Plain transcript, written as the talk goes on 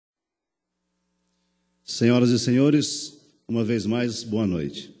Senhoras e senhores, uma vez mais, boa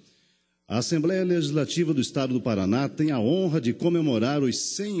noite. A Assembleia Legislativa do Estado do Paraná tem a honra de comemorar os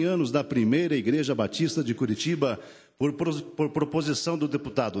 100 anos da Primeira Igreja Batista de Curitiba por proposição do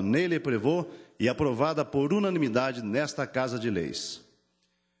deputado Ney Leprevost e aprovada por unanimidade nesta Casa de Leis.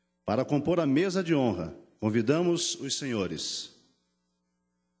 Para compor a mesa de honra, convidamos os senhores.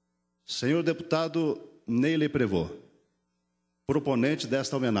 Senhor deputado Ney Leprevost, proponente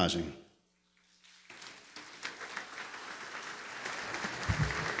desta homenagem.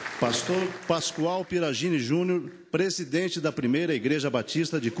 Pastor Pascoal Piragini Júnior, presidente da Primeira Igreja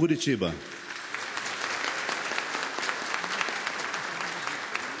Batista de Curitiba.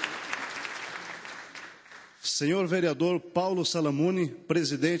 Senhor vereador Paulo Salamuni,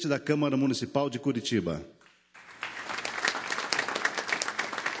 presidente da Câmara Municipal de Curitiba.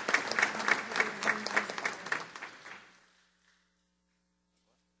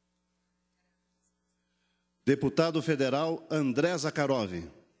 Deputado federal André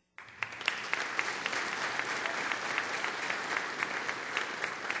Zakharov.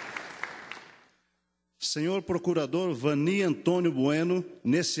 Senhor procurador Vani Antônio Bueno,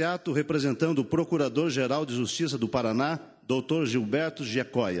 nesse ato representando o Procurador-Geral de Justiça do Paraná, Dr. Gilberto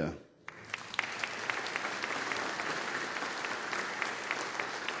Giacoia.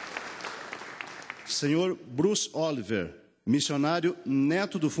 Senhor Bruce Oliver, missionário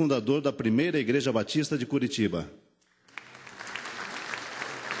neto do fundador da Primeira Igreja Batista de Curitiba.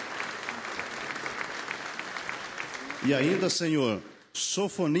 E ainda, senhor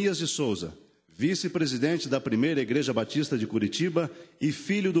Sofonias de Souza, vice-presidente da Primeira Igreja Batista de Curitiba e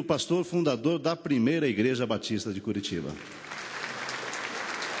filho do pastor fundador da Primeira Igreja Batista de Curitiba.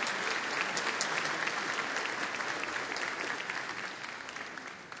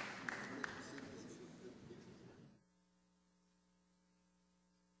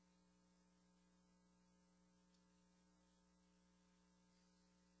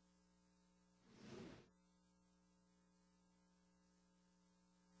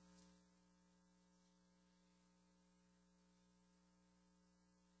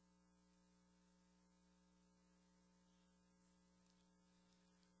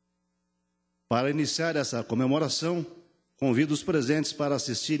 Para iniciar essa comemoração, convido os presentes para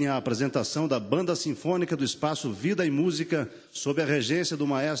assistirem à apresentação da Banda Sinfônica do Espaço Vida e Música, sob a regência do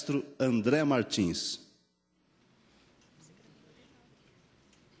maestro André Martins.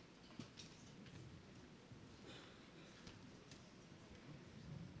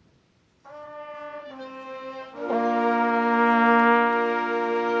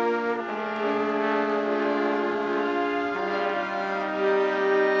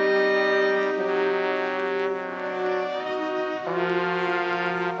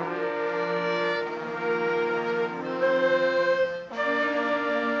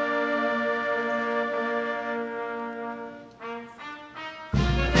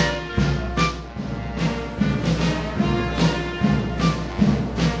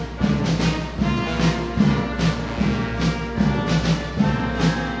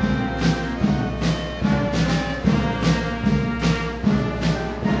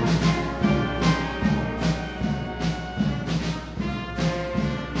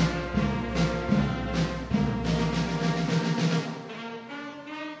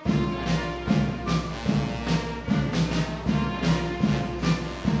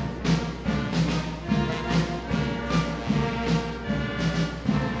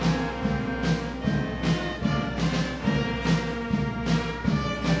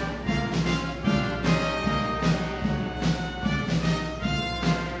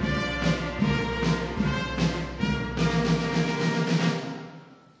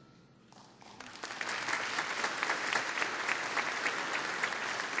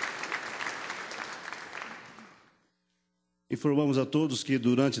 Informamos a todos que,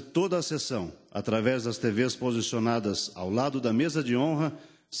 durante toda a sessão, através das TVs posicionadas ao lado da mesa de honra,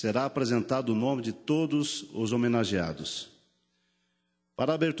 será apresentado o nome de todos os homenageados.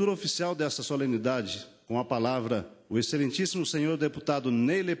 Para a abertura oficial desta solenidade, com a palavra, o excelentíssimo senhor deputado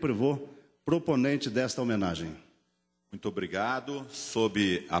Ney Leprevost, proponente desta homenagem. Muito obrigado.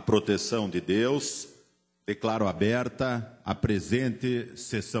 Sob a proteção de Deus, declaro aberta a presente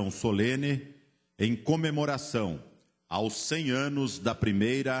sessão solene em comemoração aos 100 anos da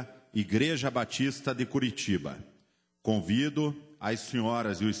Primeira Igreja Batista de Curitiba. Convido as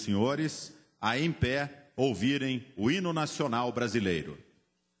senhoras e os senhores a, em pé, ouvirem o hino nacional brasileiro.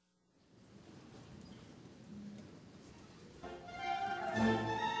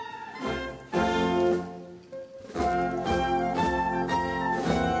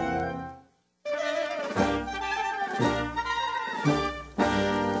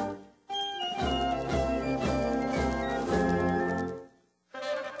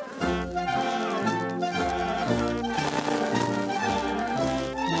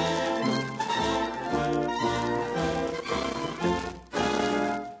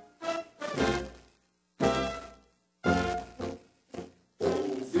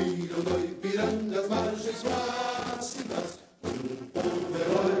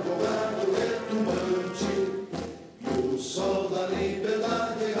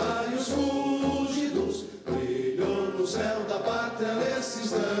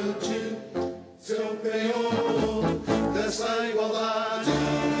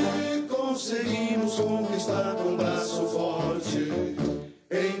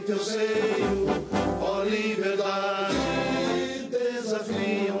 teu seio, ó liberdade,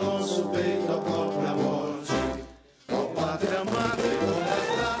 desafia o nosso peito à própria morte. Ó pátria amada,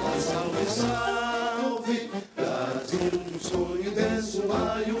 idolatrada, salve, salve, Brasil do sonho denso,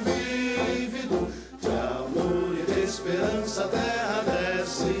 raio vívido, de amor e de esperança a terra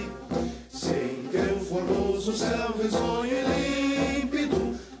desce, sem teu formoso céu risonho e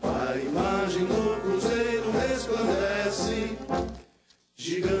límpido, a imagem do cruzeiro resplandece,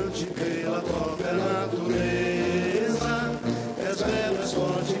 gigante pela própria natureza, és belo, és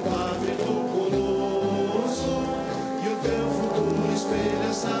forte, pávido, colosso, e o teu futuro espelha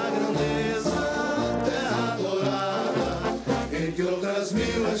essa grandeza, terra adorada, entre outras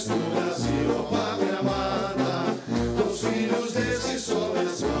mil és tu, Brasil, ó pátria amada, dos filhos desse sol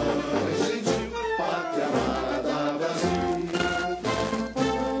és mãe gentil, pátria amada, Brasil.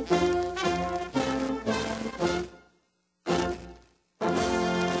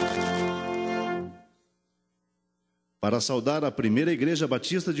 Para saudar a Primeira Igreja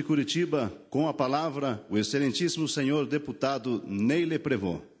Batista de Curitiba, com a palavra, o excelentíssimo senhor deputado Ney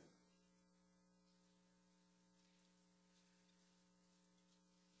Leprevost.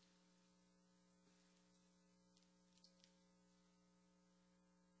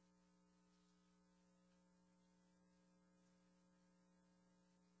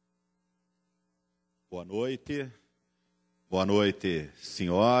 Boa noite,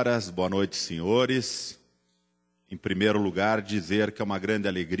 senhoras, boa noite, senhores. Em primeiro lugar, dizer que é uma grande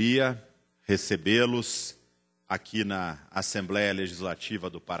alegria recebê-los aqui na Assembleia Legislativa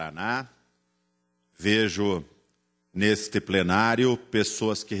do Paraná. Vejo neste plenário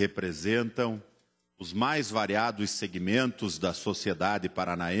pessoas que representam os mais variados segmentos da sociedade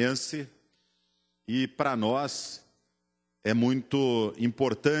paranaense e, para nós, é muito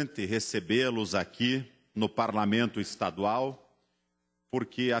importante recebê-los aqui no Parlamento Estadual,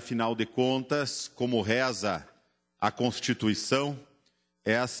 porque, afinal de contas, como reza a Constituição,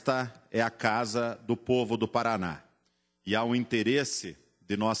 esta é a casa do povo do Paraná. E há um interesse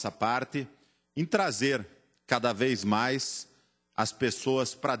de nossa parte em trazer cada vez mais as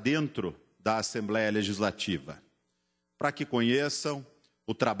pessoas para dentro da Assembleia Legislativa, para que conheçam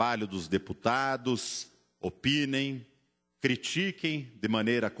o trabalho dos deputados, opinem, critiquem de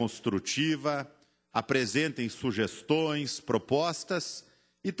maneira construtiva, apresentem sugestões, propostas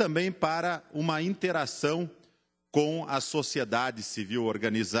e também para uma interação com a sociedade civil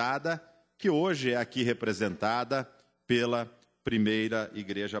organizada, que hoje é aqui representada pela Primeira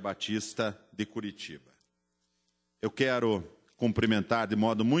Igreja Batista de Curitiba. Eu quero cumprimentar de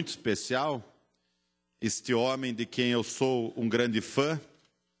modo muito especial este homem de quem eu sou um grande fã.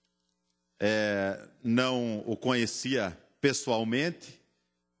 Não o conhecia pessoalmente,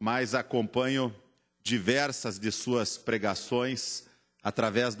 mas acompanho diversas de suas pregações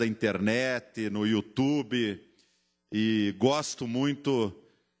através da internet, no YouTube, e gosto muito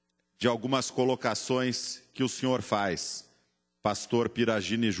de algumas colocações que o senhor faz, pastor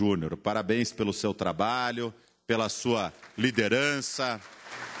Piragini Júnior. Parabéns pelo seu trabalho, pela sua liderança,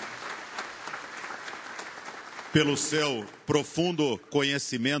 pelo seu profundo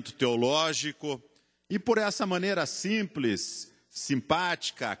conhecimento teológico e por essa maneira simples,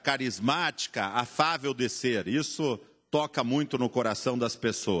 simpática, carismática, afável de ser. Isso toca muito no coração das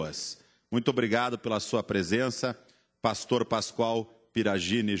pessoas. Muito obrigado pela sua presença, pastor Pascoal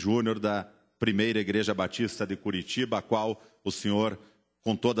Piragini Júnior, da Primeira Igreja Batista de Curitiba, a qual o senhor,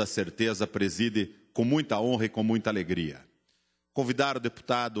 com toda certeza, preside com muita honra e com muita alegria.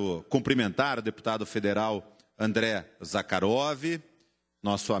 Cumprimentar o deputado federal André Zakharov,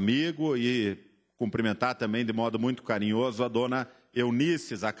 nosso amigo, e cumprimentar também de modo muito carinhoso a dona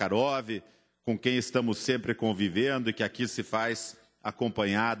Eunice Zakharov, com quem estamos sempre convivendo e que aqui se faz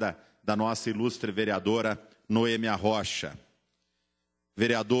acompanhada da nossa ilustre vereadora Noêmia Rocha.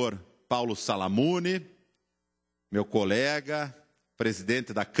 Vereador Paulo Salamune, meu colega,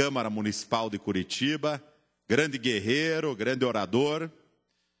 presidente da Câmara Municipal de Curitiba, grande guerreiro, grande orador.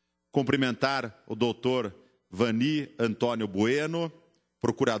 Cumprimentar o doutor Vani Antônio Bueno,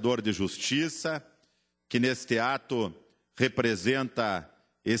 procurador de Justiça, que neste ato representa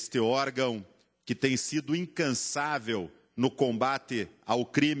este órgão que tem sido incansável no combate ao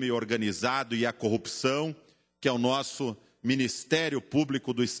crime organizado e à corrupção, que é o nosso Ministério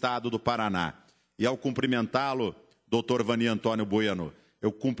Público do Estado do Paraná. E ao cumprimentá-lo, doutor Vani Antônio Bueno,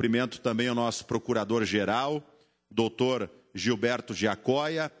 eu cumprimento também o nosso procurador-geral, doutor Gilberto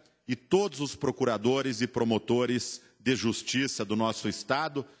Giacoia, e todos os procuradores e promotores de justiça do nosso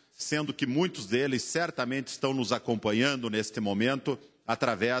Estado, sendo que muitos deles certamente estão nos acompanhando neste momento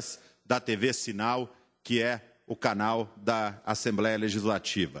através da TV Sinal, que é o canal da Assembleia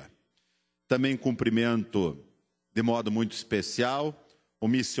Legislativa. Também cumprimento de modo muito especial o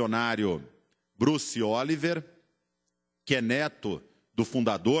missionário Bruce Oliver, que é neto do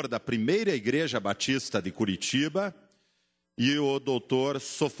fundador da Primeira Igreja Batista de Curitiba, e o doutor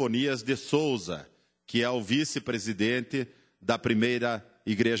Sofonias de Souza, que é o vice-presidente da Primeira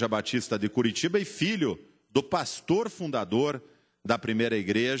Igreja Batista de Curitiba e filho do pastor fundador da Primeira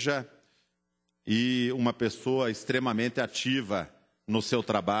Igreja e uma pessoa extremamente ativa no seu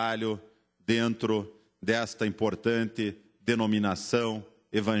trabalho dentro desta importante denominação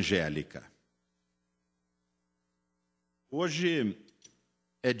evangélica. Hoje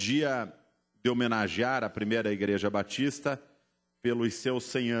é dia de homenagear a Primeira Igreja Batista pelos seus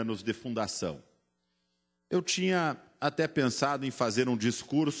 100 anos de fundação. Eu tinha até pensado em fazer um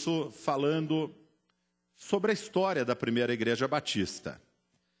discurso falando sobre a história da Primeira Igreja Batista,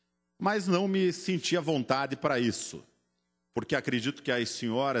 mas não me senti à vontade para isso, porque acredito que as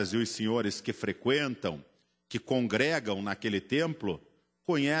senhoras e os senhores que frequentam, que congregam naquele templo,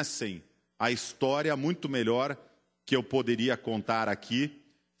 conhecem a história muito melhor que eu poderia contar aqui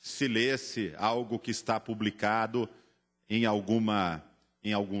se lesse algo que está publicado em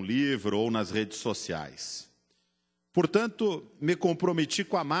algum livro ou nas redes sociais. Portanto, me comprometi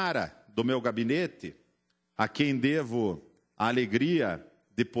com a Mara do meu gabinete, a quem devo a alegria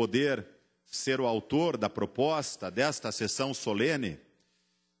de poder ser o autor da proposta desta sessão solene.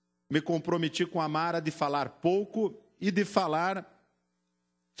 Me comprometi com a Mara de falar pouco e de falar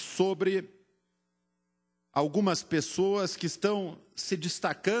sobre algumas pessoas que estão se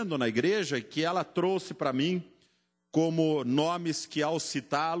destacando na igreja e que ela trouxe para mim como nomes que, ao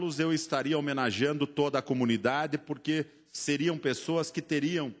citá-los, eu estaria homenageando toda a comunidade, porque seriam pessoas que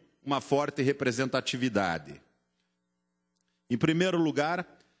teriam uma forte representatividade. Em primeiro lugar,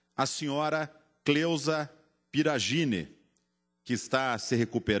 a senhora Cleusa Piragine, que está se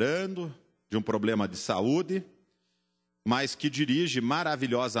recuperando de um problema de saúde, mas que dirige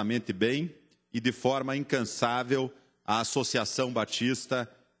maravilhosamente bem e de forma incansável a Associação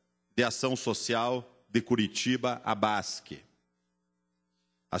Batista de Ação Social de Curitiba, a BASC.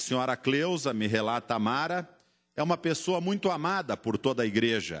 A senhora Cleusa, me relata a Mara, é uma pessoa muito amada por toda a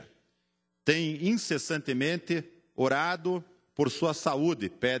igreja. Tem incessantemente orado por sua saúde,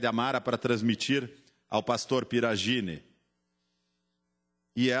 pede a Mara para transmitir ao pastor Piragine.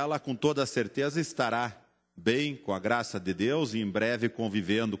 E ela, com toda certeza, estará bem, com a graça de Deus, e em breve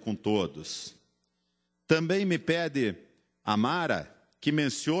convivendo com todos. Também me pede a Mara que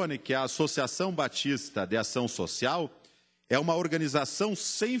mencione que a Associação Batista de Ação Social é uma organização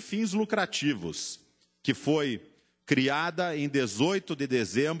sem fins lucrativos, que foi criada em 18 de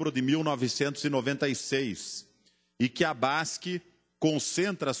dezembro de 1996, e que a BASC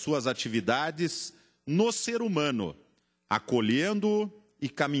concentra suas atividades no ser humano, acolhendo-o e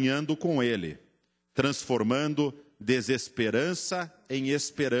caminhando com ele, transformando desesperança em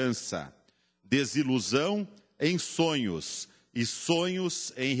esperança, desilusão em sonhos e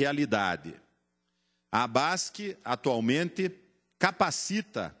sonhos em realidade. A BASC atualmente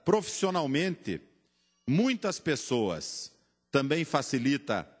capacita profissionalmente muitas pessoas, também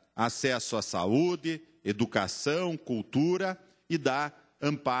facilita acesso à saúde, educação, cultura e dá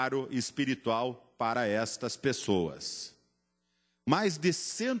amparo espiritual para estas pessoas. Mais de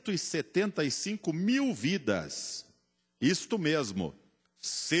 175 mil vidas, isto mesmo,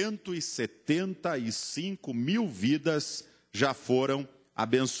 175 mil vidas já foram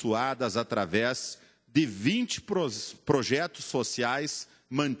abençoadas através de 20 projetos sociais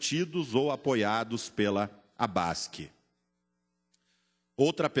mantidos ou apoiados pela ABASC.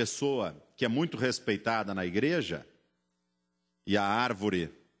 Outra pessoa que é muito respeitada na igreja, e a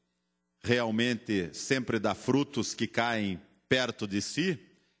árvore realmente sempre dá frutos que caem perto de si,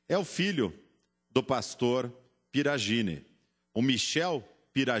 é o filho do pastor Piragine, o Michel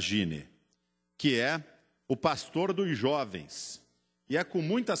Piragine, que é o pastor dos jovens. E é com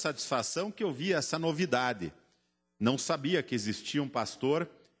muita satisfação que eu vi essa novidade. Não sabia que existia um pastor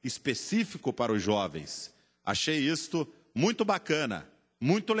específico para os jovens. Achei isto muito bacana,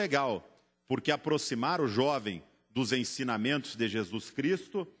 muito legal, porque aproximar o jovem dos ensinamentos de Jesus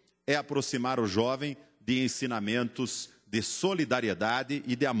Cristo é aproximar o jovem de ensinamentos de solidariedade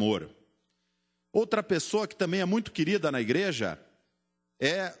e de amor. Outra pessoa que também é muito querida na igreja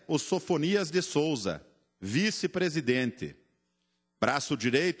é o Sofonias de Souza, vice-presidente, braço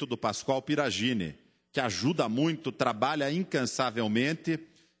direito do Pascoal Piragine, que ajuda muito, trabalha incansavelmente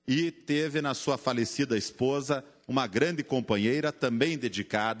e teve na sua falecida esposa uma grande companheira também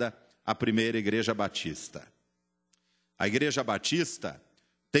dedicada à Primeira Igreja Batista. A Igreja Batista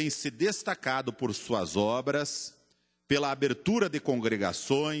tem se destacado por suas obras, pela abertura de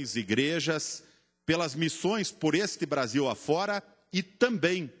congregações, igrejas, pelas missões por este Brasil afora e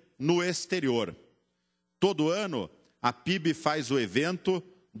também no exterior. Todo ano, a PIB faz o evento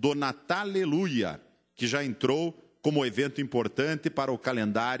do Nataleluia, que já entrou como evento importante para o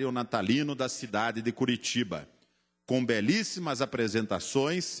calendário natalino da cidade de Curitiba, com belíssimas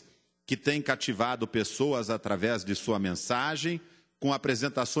apresentações que têm cativado pessoas através de sua mensagem, com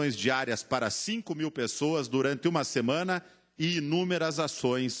apresentações diárias para 5.000 pessoas durante uma semana e inúmeras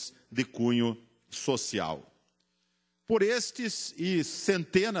ações de cunho social. Por estes e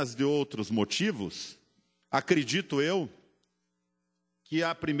centenas de outros motivos, acredito eu que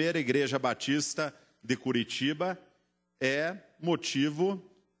a Primeira Igreja Batista de Curitiba é motivo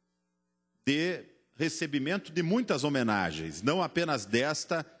de recebimento de muitas homenagens, não apenas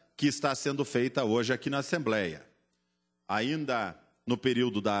desta que está sendo feita hoje aqui na Assembleia. Ainda no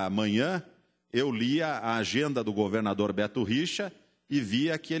período da manhã, eu lia a agenda do governador Beto Richa e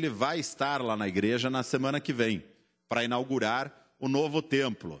via que ele vai estar lá na igreja na semana que vem, para inaugurar o novo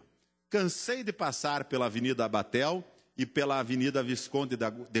templo. Cansei de passar pela Avenida Abatel e pela Avenida Visconde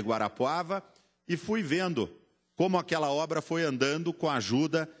de Guarapuava e fui vendo como aquela obra foi andando com a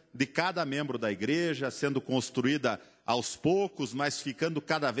ajuda de cada membro da igreja, sendo construída aos poucos, mas ficando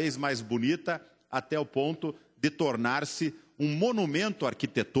cada vez mais bonita, até o ponto de tornar-se um monumento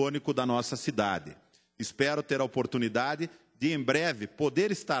arquitetônico da nossa cidade. Espero ter a oportunidade de, em breve,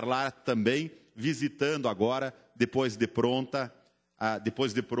 poder estar lá também, visitando agora, depois de pronto,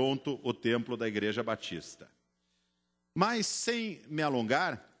 o templo da Igreja Batista. Mas, sem me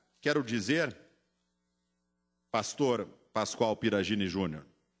alongar, quero dizer, pastor Pascoal Piragini Júnior,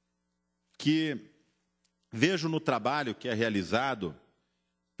 que vejo no trabalho que é realizado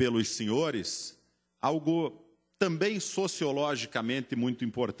pelos senhores algo também sociologicamente muito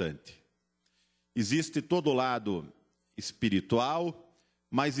importante. Existe todo o lado espiritual,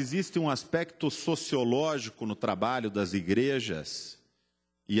 mas existe um aspecto sociológico no trabalho das igrejas,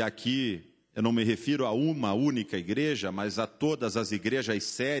 e aqui eu não me refiro a uma única igreja, mas a todas as igrejas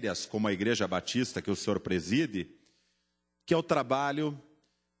sérias, como a Igreja Batista que o senhor preside, que é o trabalho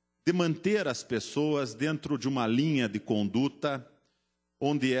de manter as pessoas dentro de uma linha de conduta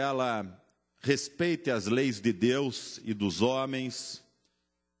onde ela respeite as leis de Deus e dos homens,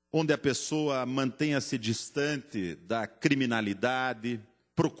 onde a pessoa mantenha-se distante da criminalidade,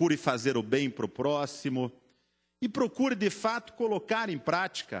 procure fazer o bem para o próximo e procure, de fato, colocar em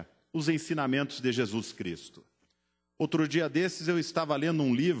prática os ensinamentos de Jesus Cristo. Outro dia desses eu estava lendo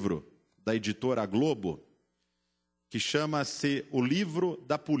um livro da editora Globo, que chama-se O Livro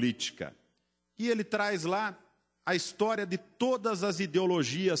da Política. E ele traz lá a história de todas as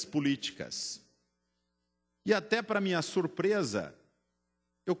ideologias políticas. E até para minha surpresa,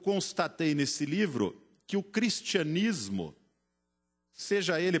 eu constatei nesse livro que o cristianismo,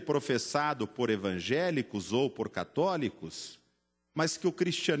 seja ele professado por evangélicos ou por católicos, mas que o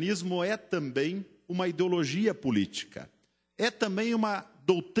cristianismo é também uma ideologia política, é também uma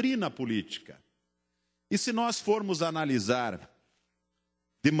doutrina política. E se nós formos analisar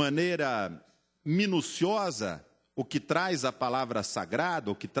de maneira minuciosa o que traz a palavra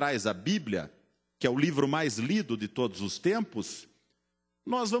sagrada, o que traz a Bíblia, que é o livro mais lido de todos os tempos,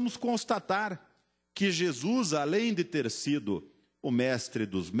 nós vamos constatar que Jesus, além de ter sido o mestre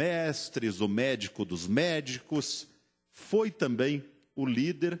dos mestres, o médico dos médicos, foi também o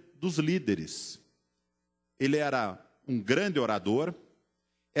líder dos líderes. Ele era um grande orador,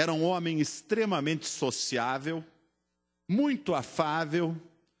 era um homem extremamente sociável, muito afável,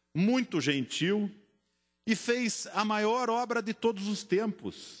 muito gentil, e fez a maior obra de todos os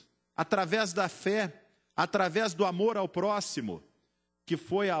tempos, através da fé, através do amor ao próximo, que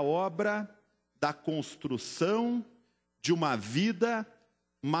foi a obra da construção de uma vida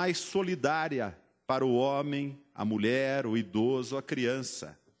mais solidária para o homem, a mulher, o idoso, a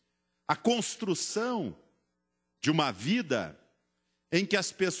criança. A construção de uma vida em que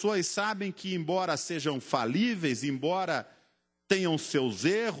as pessoas sabem que, embora sejam falíveis, embora tenham seus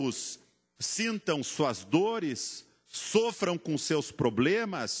erros, sintam suas dores, sofram com seus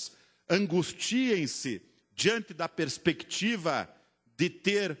problemas, angustiem-se diante da perspectiva de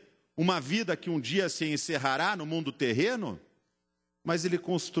ter uma vida que um dia se encerrará no mundo terreno, mas ele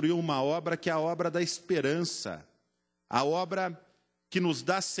construiu uma obra que é a obra da esperança, a obra que nos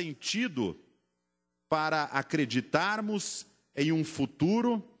dá sentido para acreditarmos em um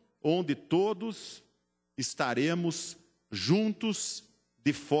futuro onde todos estaremos juntos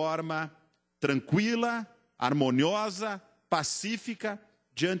de forma tranquila, harmoniosa, pacífica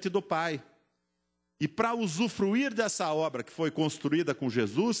diante do Pai. E para usufruir dessa obra que foi construída com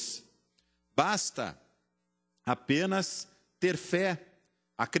Jesus, basta apenas ter fé,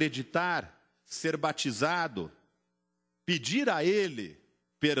 acreditar, ser batizado, pedir a Ele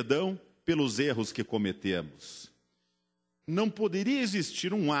perdão pelos erros que cometemos. Não poderia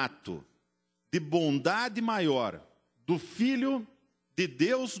existir um ato de bondade maior do Filho de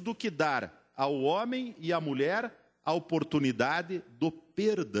Deus do que dar ao homem e à mulher a oportunidade do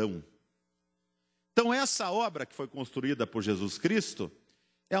perdão. Então, essa obra que foi construída por Jesus Cristo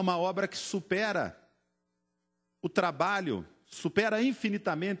é uma obra que supera o trabalho, supera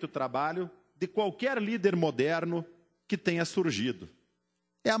infinitamente o trabalho de qualquer líder moderno que tenha surgido.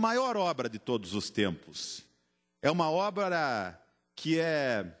 É a maior obra de todos os tempos. É uma obra que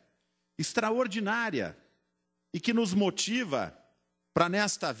é extraordinária e que nos motiva para,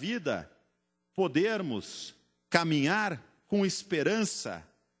 nesta vida, podermos caminhar com esperança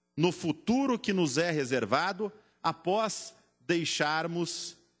no futuro que nos é reservado após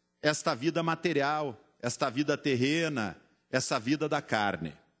deixarmos esta vida material, esta vida terrena, essa vida da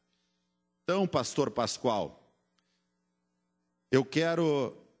carne. Então, pastor Pascoal, eu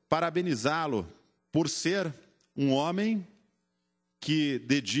quero parabenizá-lo por ser um homem que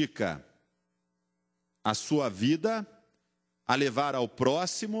dedica a sua vida a levar ao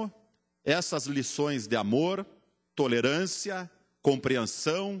próximo essas lições de amor, tolerância,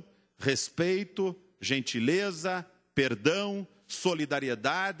 compreensão, respeito, gentileza, perdão,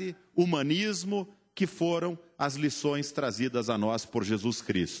 solidariedade, humanismo, que foram as lições trazidas a nós por Jesus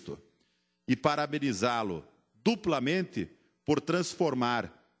Cristo. E parabenizá-lo duplamente por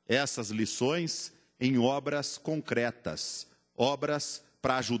transformar essas lições em obras concretas, obras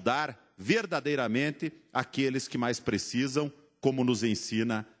para ajudar verdadeiramente aqueles que mais precisam, como nos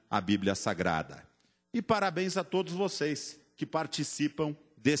ensina a Bíblia Sagrada. E parabéns a todos vocês que participam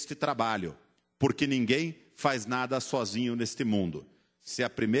deste trabalho, porque ninguém faz nada sozinho neste mundo. Se a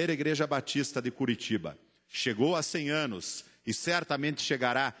Primeira Igreja Batista de Curitiba chegou a 100 anos e certamente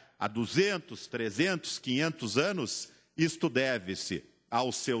chegará a 200, 300, 500 anos, isto deve-se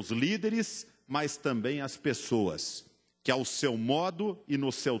aos seus líderes, mas também às pessoas que, ao seu modo e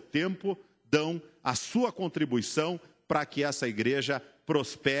no seu tempo, dão a sua contribuição para que essa igreja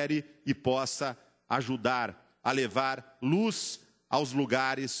prospere e possa ajudar a levar luz aos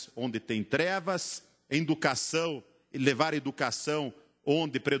lugares onde tem trevas, educação, levar educação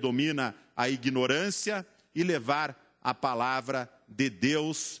onde predomina a ignorância e levar a palavra de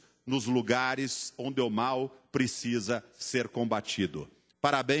Deus nos lugares onde o mal precisa ser combatido.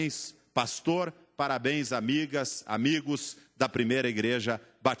 Parabéns, pastor, parabéns, amigas, amigos da Primeira Igreja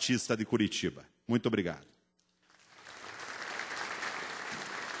Batista de Curitiba. Muito obrigado.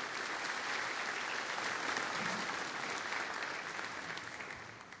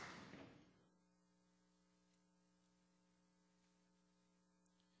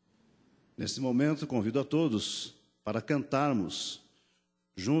 Nesse momento, convido a todos para cantarmos,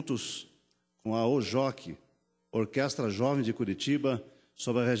 juntos com a OJOC, Orquestra Jovem de Curitiba,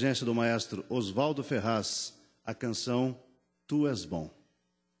 sob a regência do maestro Oswaldo Ferraz, a canção Tu És Bom.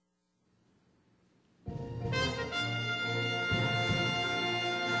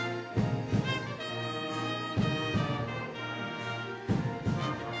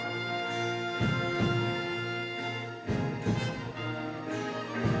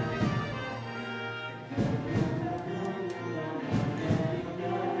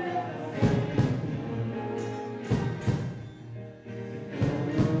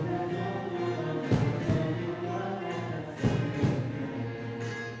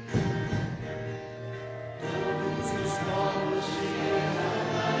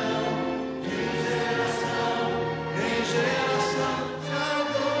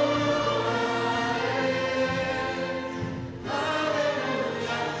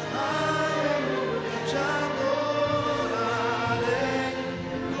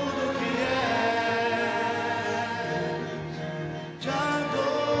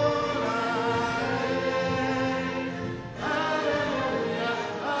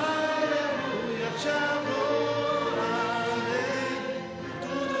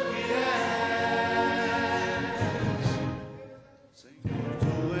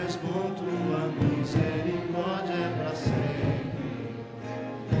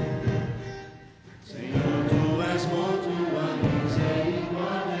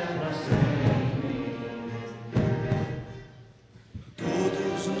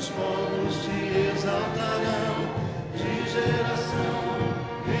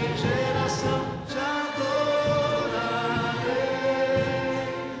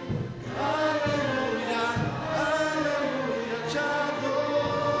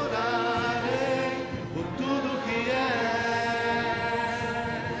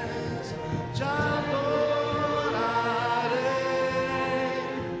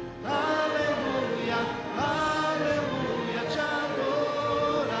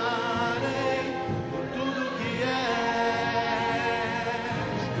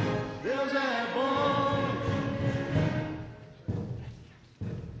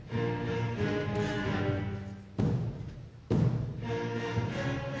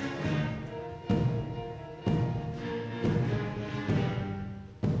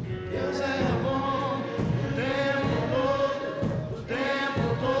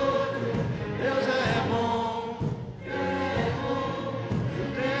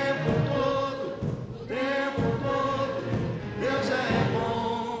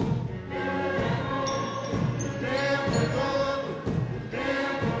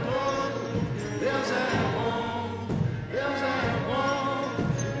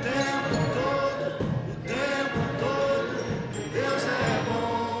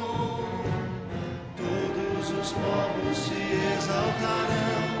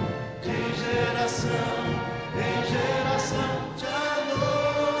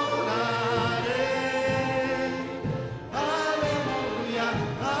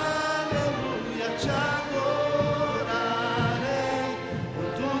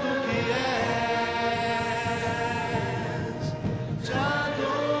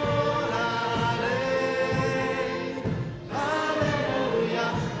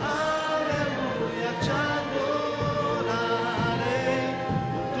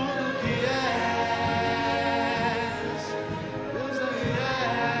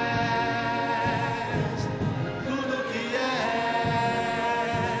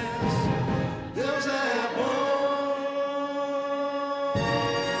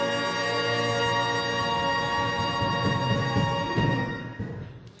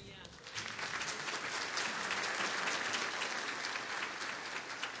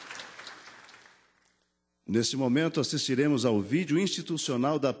 Neste momento, assistiremos ao vídeo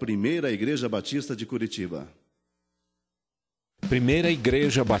institucional da Primeira Igreja Batista de Curitiba. Primeira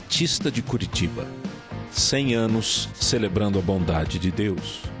Igreja Batista de Curitiba. 100 anos celebrando a bondade de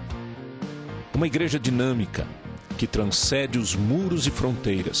Deus. Uma igreja dinâmica que transcende os muros e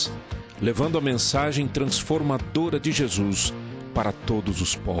fronteiras, levando a mensagem transformadora de Jesus para todos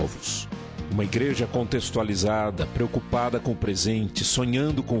os povos. Uma igreja contextualizada, preocupada com o presente,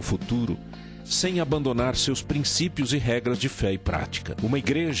 sonhando com o futuro, sem abandonar seus princípios e regras de fé e prática. Uma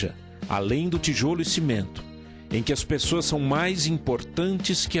igreja além do tijolo e cimento, em que as pessoas são mais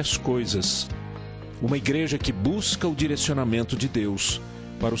importantes que as coisas. Uma igreja que busca o direcionamento de Deus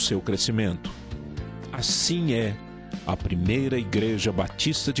para o seu crescimento. Assim é a Primeira Igreja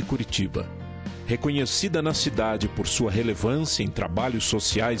Batista de Curitiba, reconhecida na cidade por sua relevância em trabalhos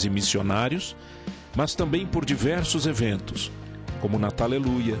sociais e missionários, mas também por diversos eventos, como Natal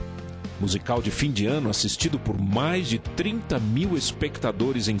Aleluia, musical de fim de ano assistido por mais de 30 mil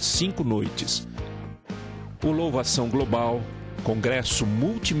espectadores em 5 noites, o Louvação Global, congresso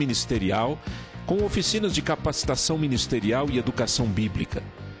multiministerial com oficinas de capacitação ministerial e educação bíblica,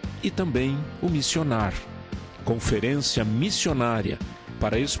 e também o Missionar, conferência missionária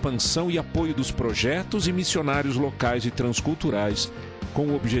para expansão e apoio dos projetos e missionários locais e transculturais com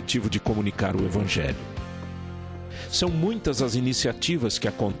o objetivo de comunicar o Evangelho. São muitas as iniciativas que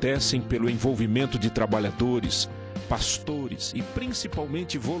acontecem pelo envolvimento de trabalhadores, pastores e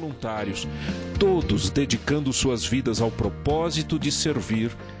principalmente voluntários, todos dedicando suas vidas ao propósito de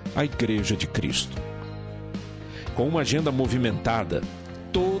servir a Igreja de Cristo. Com uma agenda movimentada,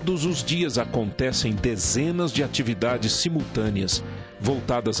 todos os dias acontecem dezenas de atividades simultâneas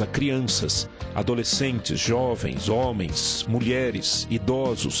voltadas a crianças, adolescentes, jovens, homens, mulheres,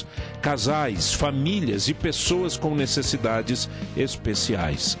 idosos, casais, famílias e pessoas com necessidades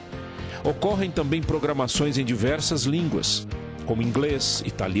especiais. Ocorrem também programações em diversas línguas, como inglês,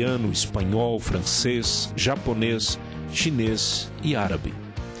 italiano, espanhol, francês, japonês, chinês e árabe.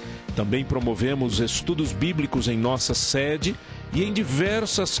 Também promovemos estudos bíblicos em nossa sede e em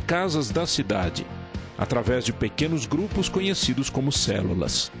diversas casas da cidade, através de pequenos grupos conhecidos como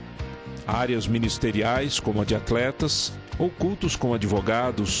células. Áreas ministeriais, como a de atletas, ou cultos com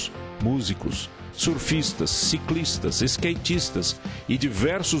advogados, músicos, surfistas, ciclistas, skatistas e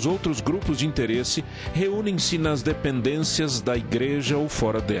diversos outros grupos de interesse reúnem-se nas dependências da igreja ou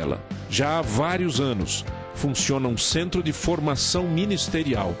fora dela. Já há vários anos, funciona um centro de formação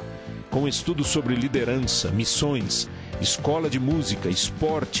ministerial, com estudos sobre liderança, missões, escola de música,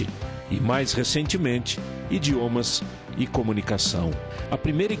 esporte e, mais recentemente, idiomas e comunicação. A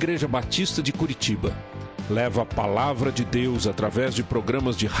Primeira Igreja Batista de Curitiba leva a palavra de Deus através de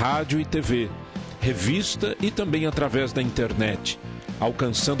programas de rádio e TV, revista e também através da internet,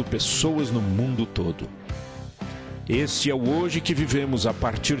 alcançando pessoas no mundo todo. Esse é o hoje que vivemos a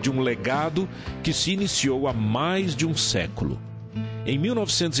partir de um legado que se iniciou há mais de um século. Em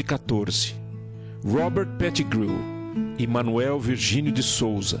 1914, Robert Pettigrew e Manuel Virgínio de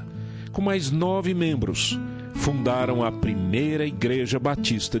Souza, com mais 9 membros, fundaram a Primeira Igreja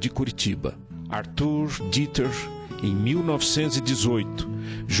Batista de Curitiba. Arthur Dieter, em 1918,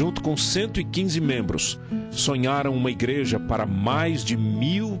 junto com 115 membros, sonharam uma igreja para mais de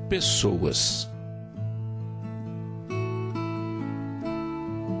 1.000 pessoas.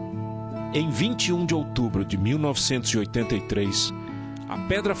 Em 21 de outubro de 1983, a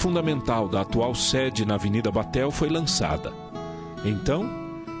pedra fundamental da atual sede na Avenida Batel foi lançada. Então,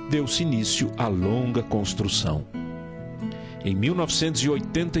 deu-se início à longa construção. Em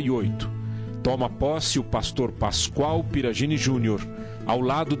 1988, toma posse o pastor Pascoal Piragini Júnior, ao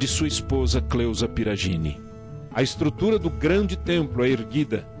lado de sua esposa Cleusa Piragini. A estrutura do grande templo é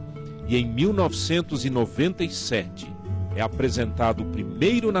erguida e em 1997 é apresentado o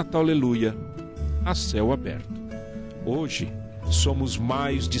primeiro Natal Aleluia a céu aberto. Hoje, somos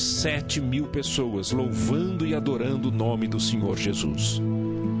mais de 7.000 pessoas louvando e adorando o nome do Senhor Jesus.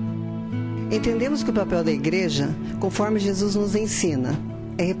 Entendemos que o papel da igreja, conforme Jesus nos ensina,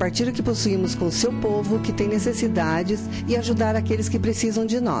 é repartir o que possuímos com o seu povo que tem necessidades e ajudar aqueles que precisam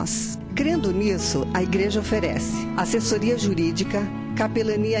de nós. Crendo nisso, a igreja oferece assessoria jurídica,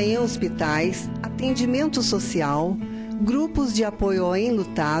 capelania em hospitais, atendimento social, grupos de apoio ao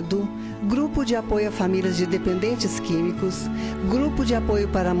enlutado, grupo de apoio a famílias de dependentes químicos, grupo de apoio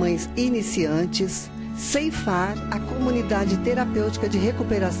para mães iniciantes, Ceifar, a comunidade terapêutica de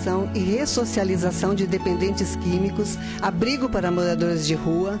recuperação e ressocialização de dependentes químicos, abrigo para moradores de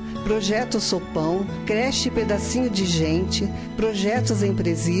rua, projeto Sopão, creche Pedacinho de Gente, projetos em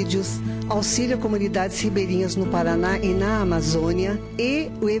presídios, auxílio a comunidades ribeirinhas no Paraná e na Amazônia,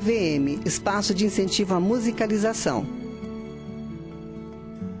 e o EVM, Espaço de Incentivo à Musicalização.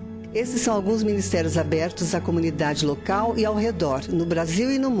 Esses são alguns ministérios abertos à comunidade local e ao redor, no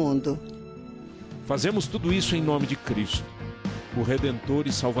Brasil e no mundo. Fazemos tudo isso em nome de Cristo, o Redentor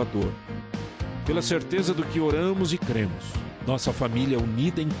e Salvador. Pela certeza do que oramos e cremos, nossa família é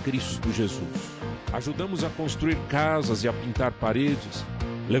unida em Cristo Jesus. Ajudamos a construir casas e a pintar paredes,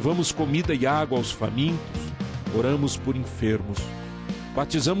 levamos comida e água aos famintos, oramos por enfermos,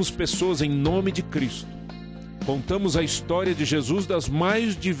 batizamos pessoas em nome de Cristo. Contamos a história de Jesus das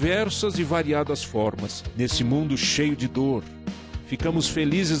mais diversas e variadas formas, nesse mundo cheio de dor. Ficamos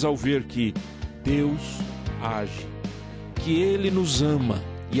felizes ao ver que Deus age, que Ele nos ama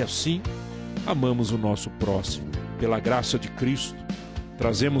e assim amamos o nosso próximo. Pela graça de Cristo,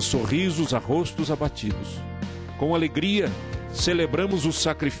 trazemos sorrisos a rostos abatidos. Com alegria, celebramos o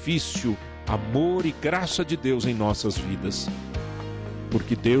sacrifício, amor e graça de Deus em nossas vidas.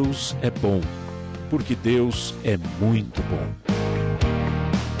 Porque Deus é bom, porque Deus é muito bom.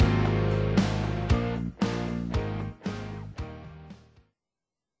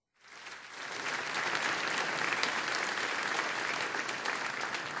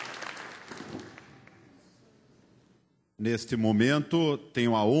 Neste momento,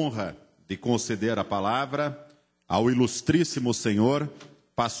 tenho a honra de conceder a palavra ao ilustríssimo senhor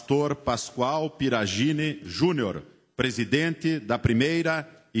Pastor Pascoal Piragini Júnior, presidente da Primeira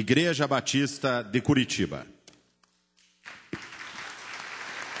Igreja Batista de Curitiba.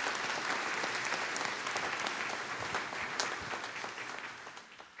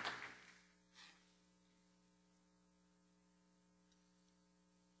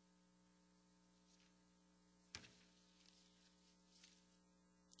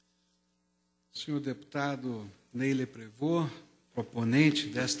 Senhor deputado Ney Leprevost, proponente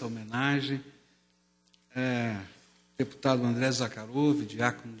desta homenagem, deputado André Zakharov,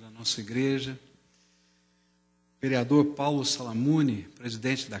 diácono da nossa igreja, vereador Paulo Salamuni,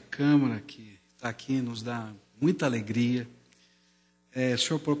 presidente da Câmara, que está aqui, nos dá muita alegria,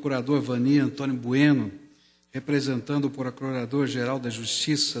 senhor procurador Vani Antônio Bueno, representando o procurador-geral da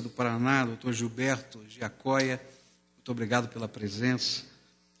Justiça do Paraná, doutor Gilberto Giacoia, muito obrigado pela presença.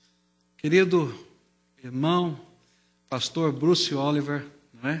 Querido irmão, pastor Bruce Oliver,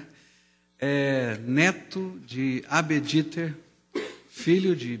 não é? Neto de Abediter,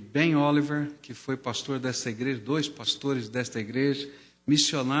 filho de Ben Oliver, que foi pastor desta igreja, 2 pastores desta igreja,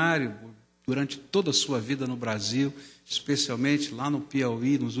 missionário durante toda a sua vida no Brasil, especialmente lá no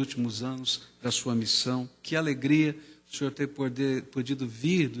Piauí, nos últimos anos da sua missão. Que alegria o senhor ter podido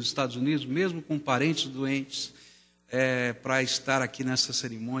vir dos Estados Unidos, mesmo com parentes doentes, para estar aqui nessa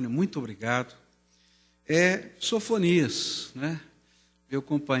cerimônia. Muito obrigado. Sofonias, né? Meu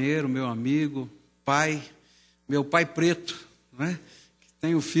companheiro, meu amigo, pai, meu pai preto, né? Que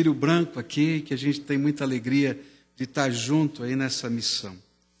tem o filho branco aqui, que a gente tem muita alegria de estar junto aí nessa missão.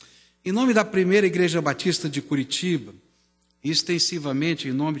 Em nome da Primeira Igreja Batista de Curitiba, e extensivamente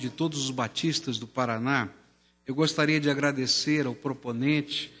em nome de todos os batistas do Paraná, eu gostaria de agradecer ao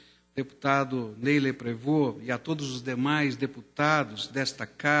proponente, deputado Ney Leprevost, e a todos os demais deputados desta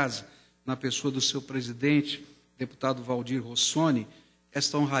casa, na pessoa do seu presidente, deputado Valdir Rossoni,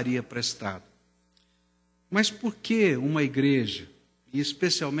 esta honraria prestada. Mas por que uma igreja, e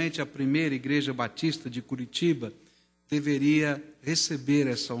especialmente a Primeira Igreja Batista de Curitiba, deveria receber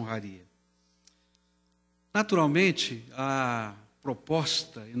essa honraria? Naturalmente, a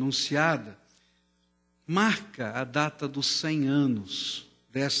proposta enunciada marca a data dos 100 anos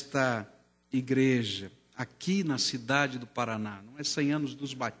desta igreja, aqui na cidade do Paraná. Não é 100 anos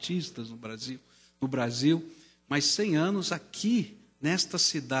dos batistas no Brasil, mas 100 anos aqui, nesta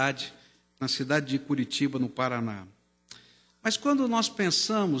cidade, na cidade de Curitiba, no Paraná. Mas quando nós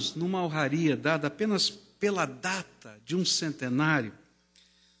pensamos numa honraria dada apenas pela data de um centenário,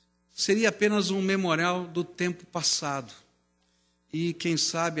 seria apenas um memorial do tempo passado. E, quem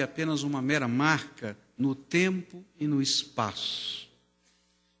sabe, apenas uma mera marca no tempo e no espaço.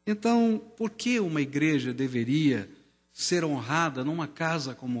 Então, por que uma igreja deveria ser honrada numa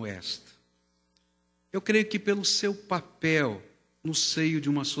casa como esta? Eu creio que pelo seu papel no seio de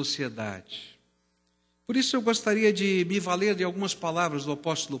uma sociedade. Por isso eu gostaria de me valer de algumas palavras do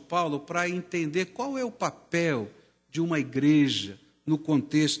apóstolo Paulo para entender qual é o papel de uma igreja no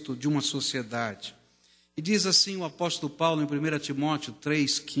contexto de uma sociedade. E diz assim o apóstolo Paulo em 1 Timóteo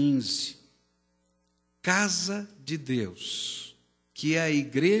 3,15: casa de Deus, que é a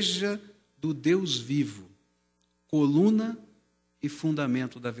igreja do Deus vivo, coluna e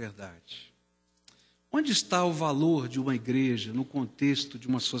fundamento da verdade. Onde está o valor de uma igreja no contexto de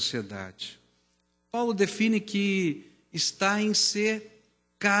uma sociedade? Paulo define que está em ser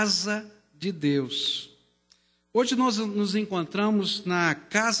casa de Deus. Hoje nós nos encontramos na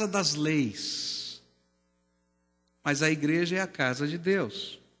casa das leis, mas a igreja é a casa de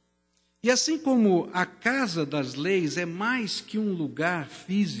Deus. E assim como a casa das leis é mais que um lugar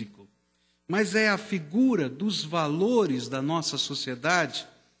físico, mas é a figura dos valores da nossa sociedade,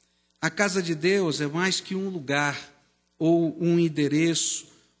 a casa de Deus é mais que um lugar, ou um endereço,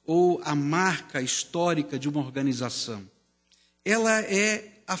 ou a marca histórica de uma organização. Ela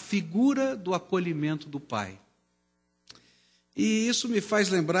é a figura do acolhimento do Pai. E isso me faz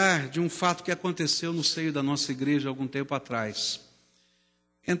lembrar de um fato que aconteceu no seio da nossa igreja algum tempo atrás.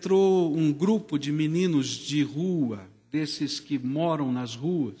 Entrou um grupo de meninos de rua, desses que moram nas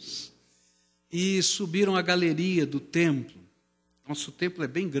ruas, e subiram a galeria do templo. Nosso templo é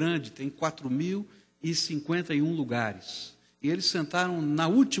bem grande, tem 4.051 lugares. E eles sentaram na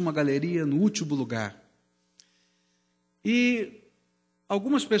última galeria, no último lugar. E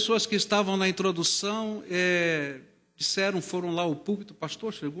algumas pessoas que estavam na introdução foram lá ao púlpito,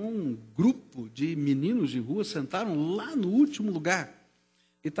 pastor, chegou um grupo de meninos de rua, sentaram lá no último lugar.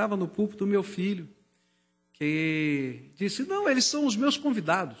 E estava no púlpito o meu filho, que disse, não, eles são os meus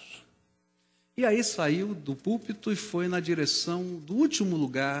convidados. E aí saiu do púlpito e foi na direção do último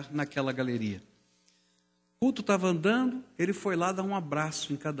lugar naquela galeria. O culto estava andando, ele foi lá dar um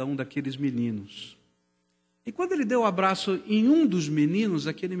abraço em cada um daqueles meninos. E quando ele deu o abraço em um dos meninos,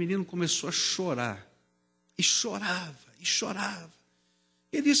 aquele menino começou a chorar. E chorava, e chorava.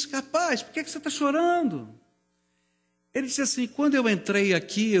 Ele disse, rapaz, por que você está chorando? Ele disse assim, quando eu entrei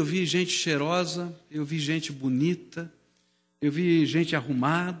aqui, eu vi gente cheirosa, eu vi gente bonita, eu vi gente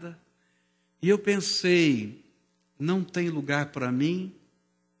arrumada, e eu pensei, não tem lugar para mim,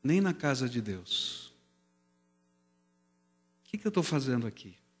 nem na casa de Deus. O que eu estou fazendo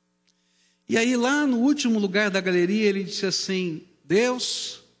aqui? E aí lá no último lugar da galeria, ele disse assim,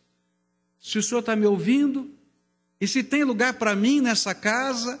 Deus, se o Senhor está me ouvindo, e se tem lugar para mim nessa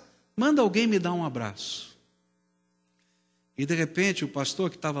casa, manda alguém me dar um abraço. E de repente o pastor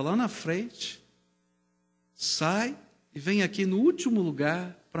que estava lá na frente, sai e vem aqui no último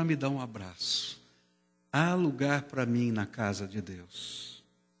lugar para me dar um abraço. Há lugar para mim na casa de Deus.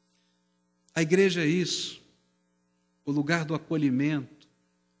 A igreja é isso, o lugar do acolhimento,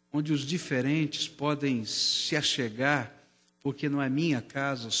 onde os diferentes podem se achegar, porque não é minha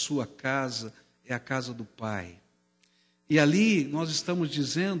casa, sua casa, é a casa do Pai. E ali nós estamos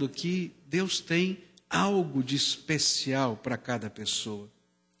dizendo que Deus tem algo de especial para cada pessoa.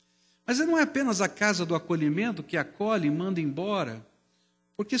 Mas não é apenas a casa do acolhimento que acolhe e manda embora,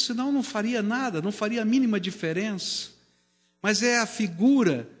 porque senão não faria nada, não faria a mínima diferença. Mas é a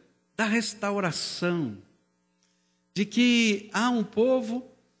figura da restauração, de que há um povo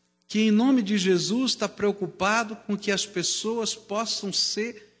que em nome de Jesus está preocupado com que as pessoas possam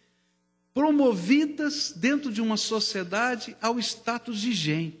ser promovidas dentro de uma sociedade ao status de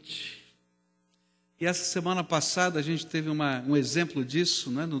gente. E essa semana passada a gente teve um exemplo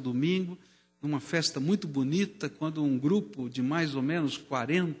disso, né, no domingo, numa festa muito bonita, quando um grupo de mais ou menos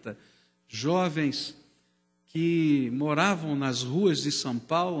 40 jovens que moravam nas ruas de São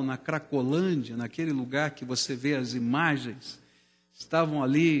Paulo, na Cracolândia, naquele lugar que você vê as imagens, estavam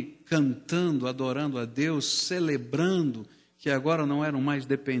ali cantando, adorando a Deus, celebrando que agora não eram mais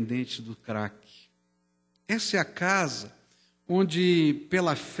dependentes do crack. Essa é a casa onde,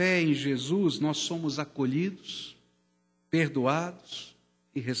 pela fé em Jesus, nós somos acolhidos, perdoados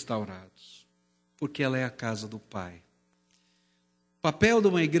e restaurados, porque ela é a casa do Pai. O papel de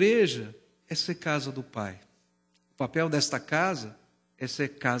uma igreja é ser casa do Pai. O papel desta casa é ser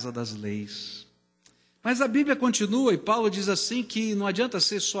casa das leis. Mas a Bíblia continua, e Paulo diz assim, que não adianta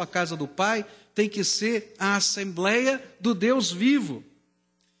ser só a casa do Pai, tem que ser a Assembleia do Deus vivo.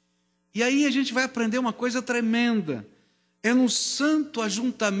 E aí a gente vai aprender uma coisa tremenda. É no santo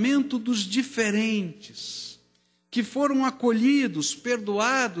ajuntamento dos diferentes, que foram acolhidos,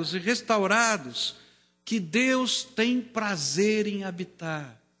 perdoados e restaurados, que Deus tem prazer em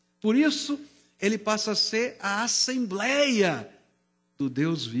habitar. Por isso, ele passa a ser a Assembleia do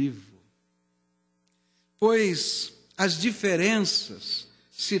Deus vivo. Pois as diferenças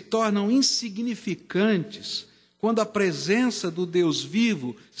se tornam insignificantes quando a presença do Deus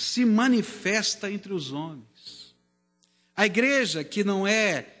vivo se manifesta entre os homens. A igreja, que não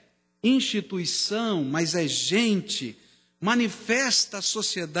é instituição, mas é gente, manifesta à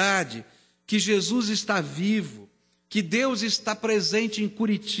sociedade que Jesus está vivo, que Deus está presente em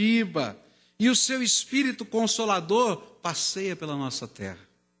Curitiba e o seu Espírito Consolador passeia pela nossa terra.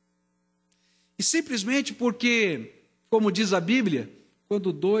 E simplesmente porque, como diz a Bíblia,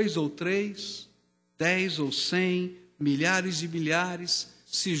 quando 2 ou 3, 10 ou 100, milhares e milhares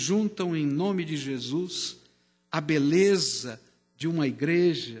se juntam em nome de Jesus, a beleza de uma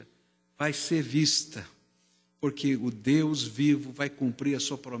igreja vai ser vista, porque o Deus vivo vai cumprir a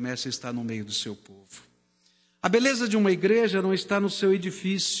sua promessa e está no meio do seu povo. A beleza de uma igreja não está no seu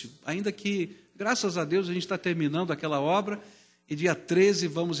edifício, ainda que, graças a Deus, a gente está terminando aquela obra e dia 13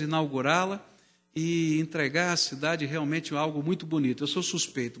 vamos inaugurá-la e entregar à cidade realmente algo muito bonito. Eu sou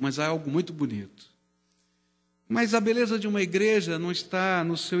suspeito, mas é algo muito bonito. Mas a beleza de uma igreja não está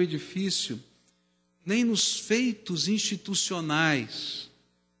no seu edifício, nem nos feitos institucionais,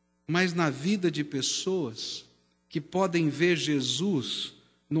 mas na vida de pessoas que podem ver Jesus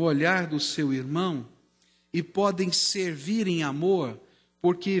no olhar do seu irmão e podem servir em amor,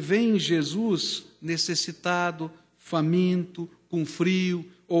 porque veem Jesus necessitado, faminto, com frio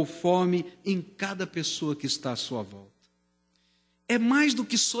ou fome em cada pessoa que está à sua volta. É mais do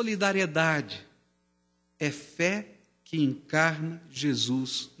que solidariedade, é fé que encarna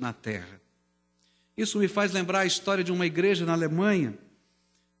Jesus na terra. Isso me faz lembrar a história de uma igreja na Alemanha,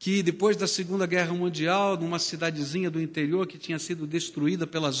 que depois da Segunda Guerra Mundial, numa cidadezinha do interior que tinha sido destruída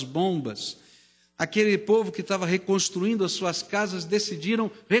pelas bombas, aquele povo que estava reconstruindo as suas casas decidiram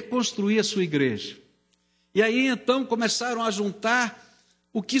reconstruir a sua igreja. E aí então começaram a juntar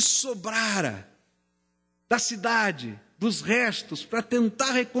o que sobrara da cidade, dos restos, para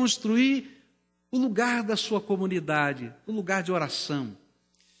tentar reconstruir o lugar da sua comunidade, o lugar de oração.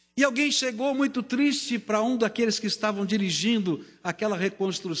 E alguém chegou muito triste para um daqueles que estavam dirigindo aquela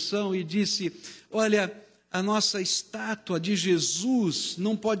reconstrução e disse: olha, a nossa estátua de Jesus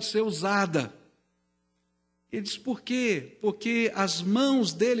não pode ser usada. Ele disse: por quê? Porque as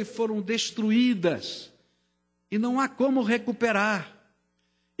mãos dele foram destruídas e não há como recuperar.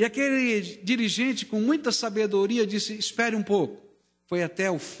 E aquele dirigente, com muita sabedoria, disse: espere um pouco. Foi até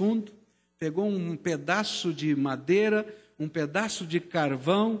o fundo, pegou um pedaço de madeira, um pedaço de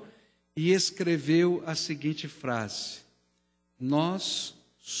carvão e escreveu a seguinte frase: nós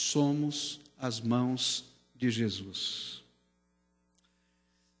somos as mãos de Jesus.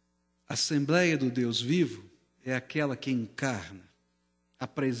 A Assembleia do Deus vivo é aquela que encarna a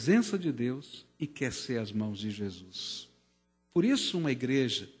presença de Deus e quer ser as mãos de Jesus. Por isso uma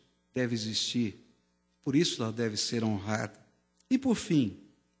igreja deve existir, por isso ela deve ser honrada. E por fim,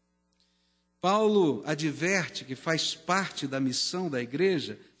 Paulo adverte que faz parte da missão da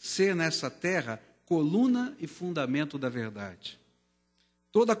igreja ser nessa terra coluna e fundamento da verdade.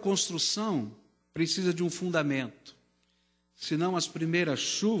 Toda construção precisa de um fundamento, senão as primeiras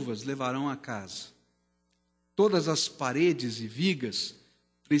chuvas levarão a casa. Todas as paredes e vigas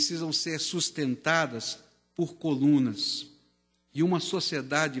precisam ser sustentadas por colunas. E uma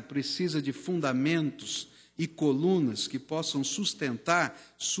sociedade precisa de fundamentos e colunas que possam sustentar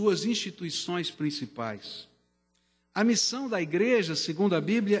suas instituições principais. A missão da igreja, segundo a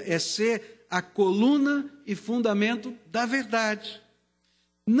Bíblia, é ser a coluna e fundamento da verdade.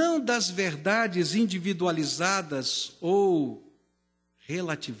 Não das verdades individualizadas ou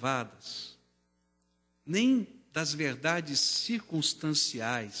relativadas, nem das verdades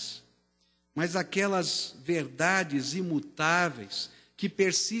circunstanciais, mas aquelas verdades imutáveis que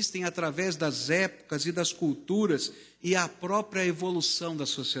persistem através das épocas e das culturas e a própria evolução da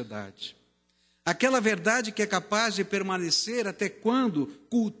sociedade. Aquela verdade que é capaz de permanecer até quando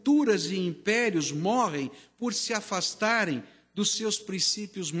culturas e impérios morrem por se afastarem dos seus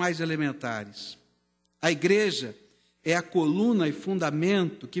princípios mais elementares. A igreja é a coluna e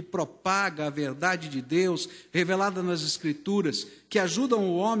fundamento que propaga a verdade de Deus revelada nas Escrituras, que ajudam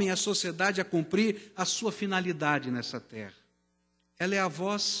o homem e a sociedade a cumprir a sua finalidade nessa terra. Ela é a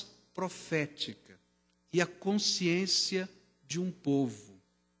voz profética e a consciência de um povo.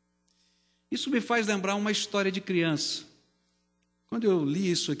 Isso me faz lembrar uma história de criança. Quando eu li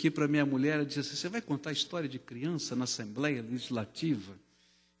isso aqui para minha mulher, ela disse assim: você vai contar história de criança na Assembleia Legislativa?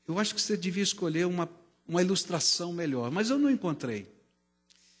 Eu acho que você devia escolher uma ilustração melhor, mas eu não encontrei.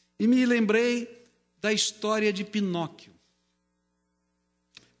 E me lembrei da história de Pinóquio,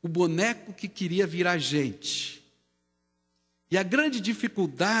 o boneco que queria virar gente. E a grande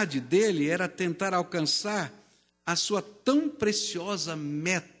dificuldade dele era tentar alcançar a sua tão preciosa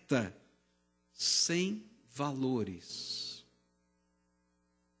meta sem valores.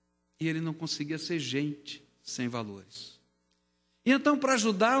 E ele não conseguia ser gente sem valores. E então, para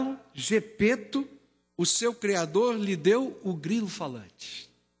ajudá-lo, Gepeto, o seu criador, lhe deu o grilo falante.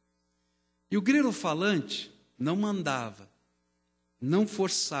 E o grilo falante não mandava, não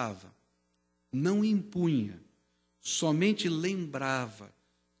forçava, não impunha, somente lembrava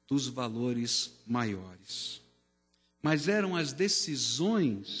dos valores maiores. Mas eram as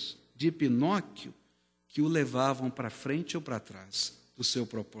decisões de Pinóquio que o levavam para frente ou para trás do seu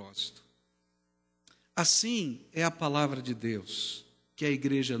propósito. Assim é a palavra de Deus que a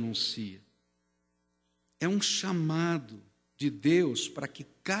igreja anuncia. É um chamado de Deus para que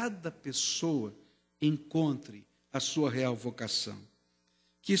cada pessoa encontre a sua real vocação,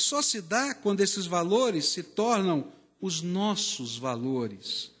 que só se dá quando esses valores se tornam os nossos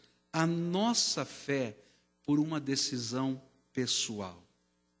valores, a nossa fé por uma decisão pessoal.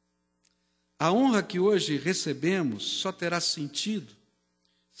 A honra que hoje recebemos só terá sentido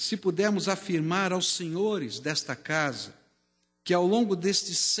se pudermos afirmar aos senhores desta casa que ao longo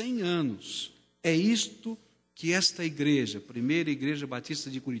destes 100 anos é isto que esta igreja, Primeira Igreja Batista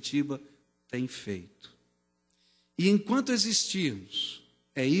de Curitiba, tem feito. E enquanto existirmos,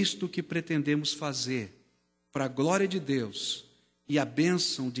 é isto que pretendemos fazer para a glória de Deus e a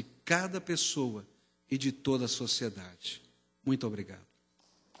bênção de cada pessoa e de toda a sociedade. Muito obrigado.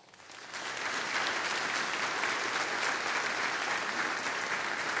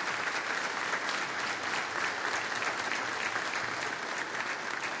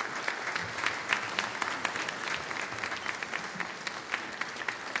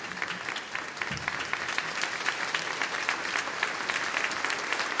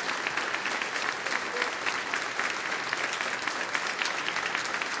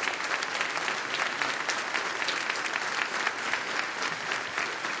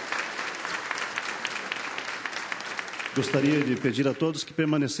 Gostaria de pedir a todos que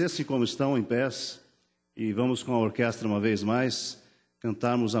permanecessem como estão, em pés, e vamos com a orquestra uma vez mais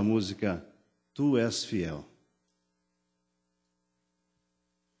cantarmos a música Tu És Fiel.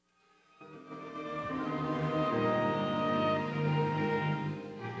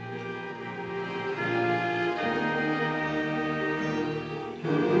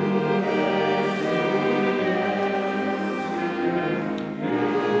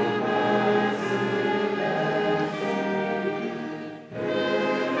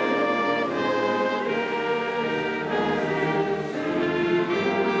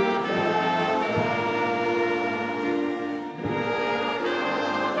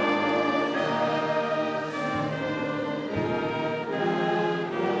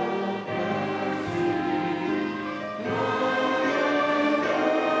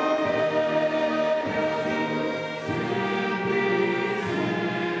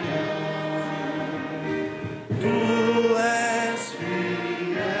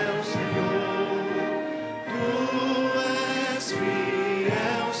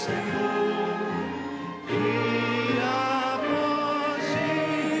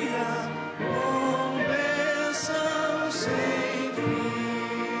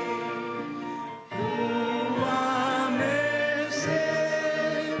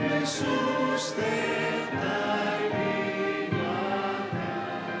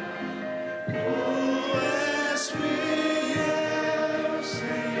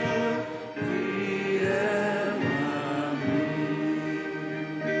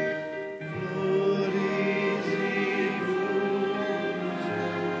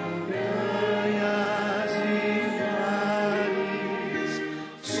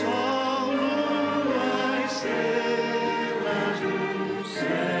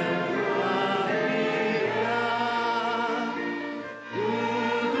 Céu a brilhar.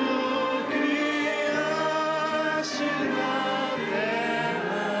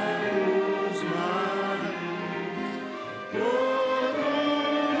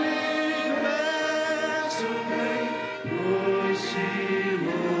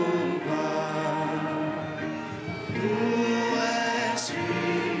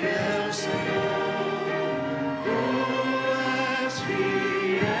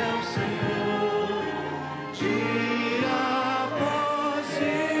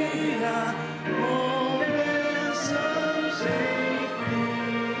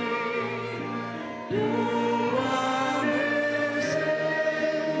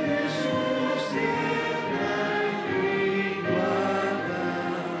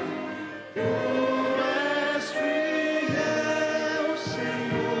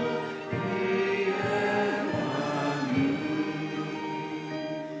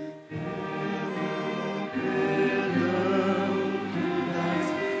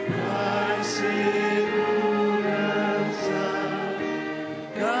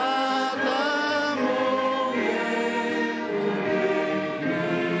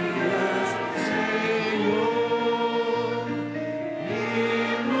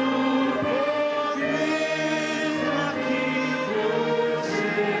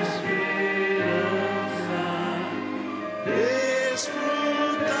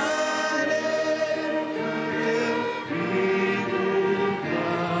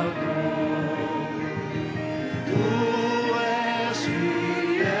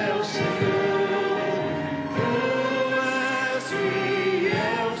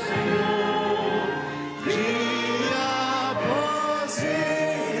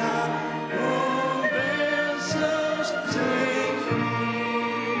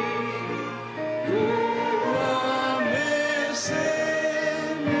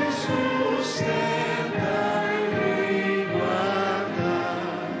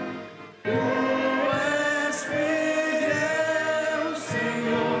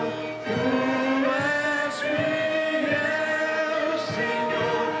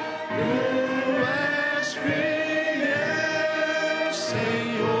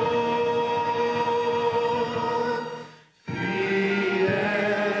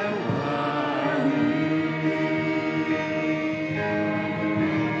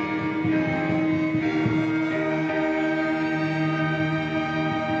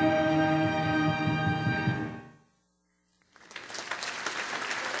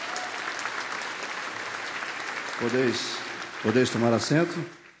 Podeis tomar assento.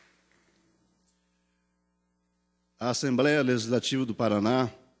 A Assembleia Legislativa do Paraná,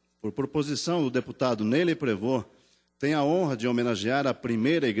 por proposição do deputado Ney Leprevost, tem a honra de homenagear a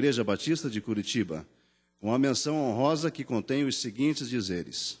Primeira Igreja Batista de Curitiba, com a menção honrosa que contém os seguintes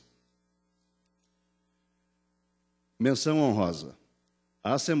dizeres. Menção honrosa.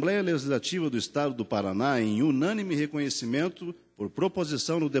 A Assembleia Legislativa do Estado do Paraná, em unânime reconhecimento, por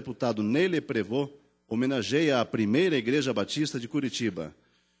proposição do deputado Ney Leprevost, homenageia a Primeira Igreja Batista de Curitiba,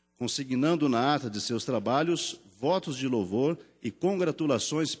 consignando na ata de seus trabalhos votos de louvor e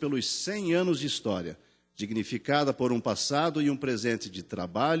congratulações pelos 100 anos de história, dignificada por um passado e um presente de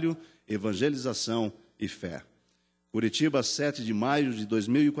trabalho, evangelização e fé. Curitiba, 7 de maio de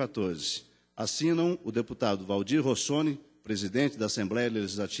 2014. Assinam o deputado Valdir Rossoni, presidente da Assembleia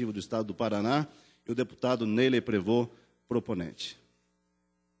Legislativa do Estado do Paraná, e o deputado Ney Leprevost, proponente.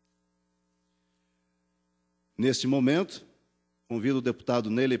 Neste momento, convido o deputado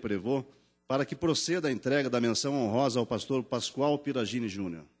Ney Leprevost para que proceda a entrega da menção honrosa ao pastor Pascoal Piragini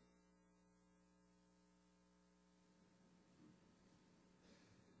Júnior.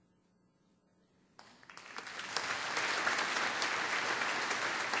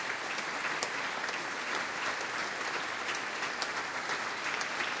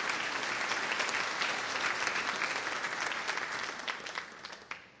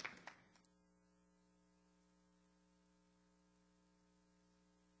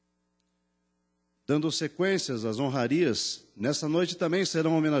 Dando sequências às honrarias, nessa noite também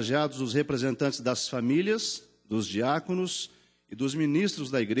serão homenageados os representantes das famílias, dos diáconos e dos ministros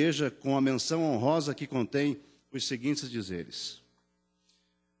da Igreja, com a menção honrosa que contém os seguintes dizeres.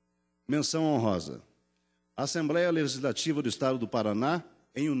 Menção honrosa. A Assembleia Legislativa do Estado do Paraná,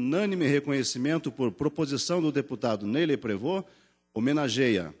 em unânime reconhecimento por proposição do deputado Ney Leprevost,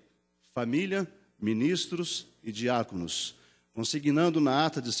 homenageia família, ministros e diáconos, consignando na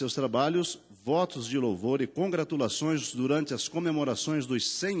ata de seus trabalhos votos de louvor e congratulações durante as comemorações dos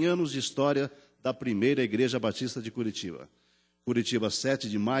 100 anos de história da Primeira Igreja Batista de Curitiba. Curitiba, 7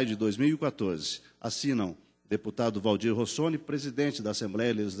 de maio de 2014. Assinam o deputado Valdir Rossoni, presidente da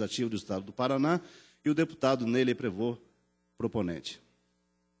Assembleia Legislativa do Estado do Paraná, e o deputado Ney Leprevost, proponente.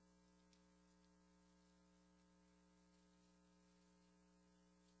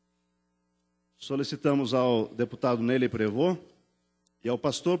 Solicitamos ao deputado Ney Leprevost e ao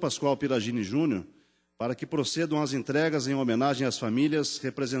pastor Pascoal Piragini Júnior para que procedam às entregas em homenagem às famílias,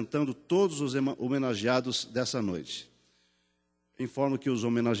 representando todos os homenageados dessa noite. Informo que os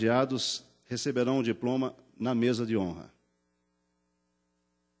homenageados receberão o diploma na mesa de honra.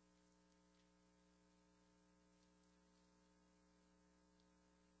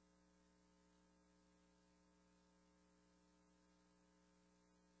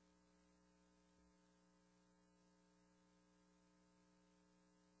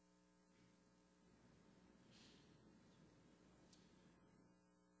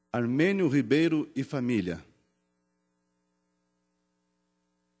 Armênio Ribeiro e família.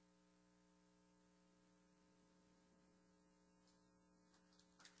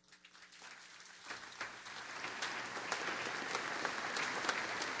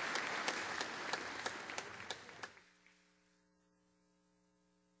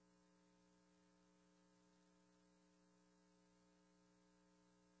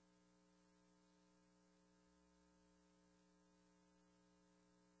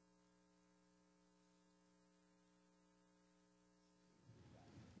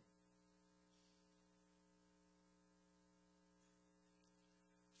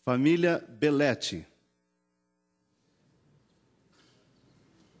 Família Belete.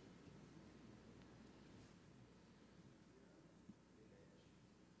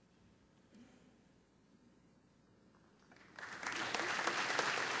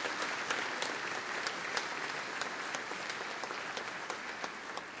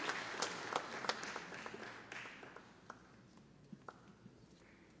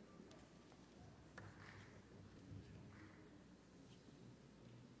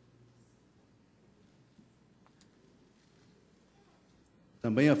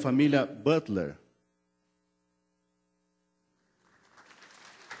 Também a família Butler.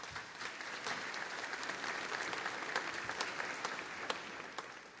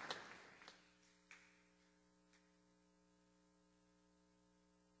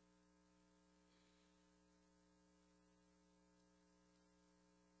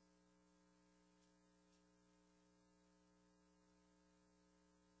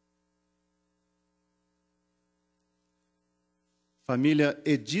 Família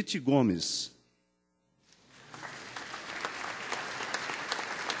Edith Gomes.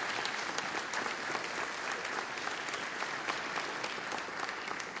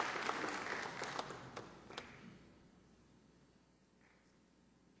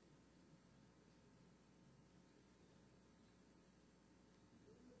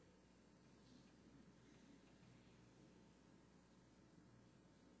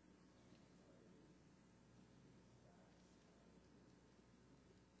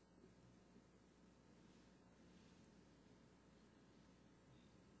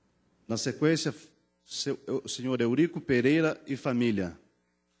 Na sequência, o senhor Eurico Pereira e família.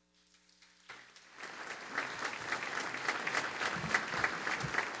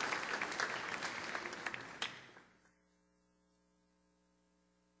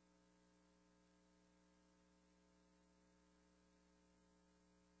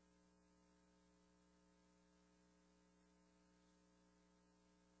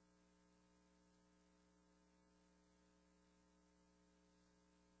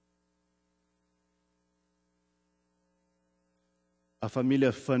 A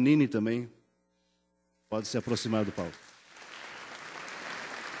família Fanini também pode se aproximar do palco.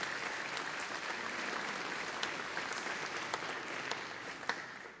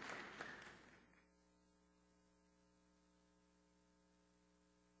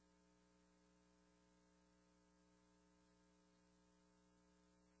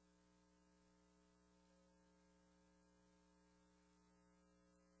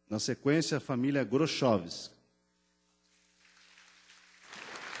 Na sequência, a família Grochoves.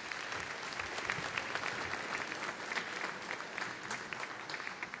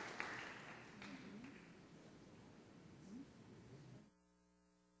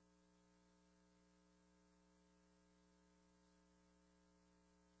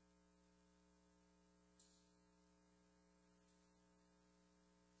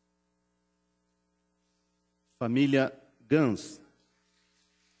 Família Gans.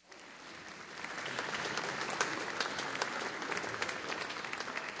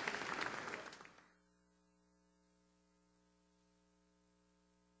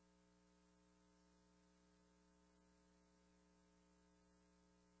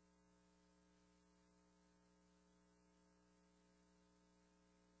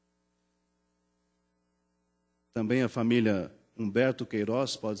 Também a família Humberto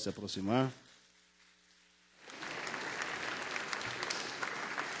Queiroz pode se aproximar.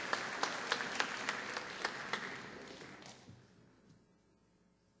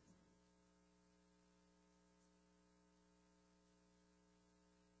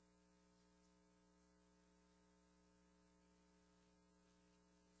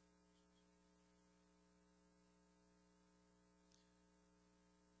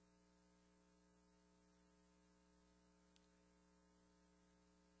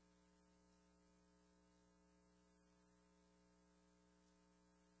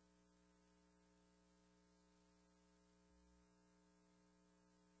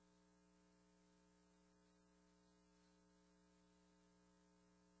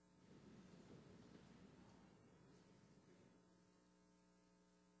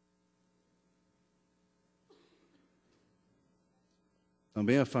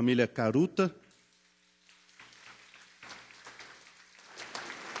 Também a família Caruta.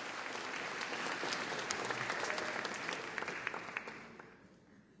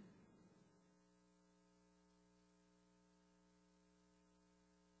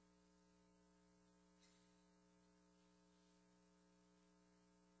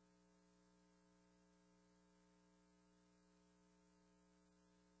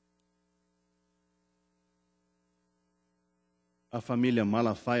 A família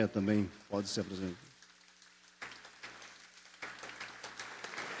Malafaia também pode se apresentar.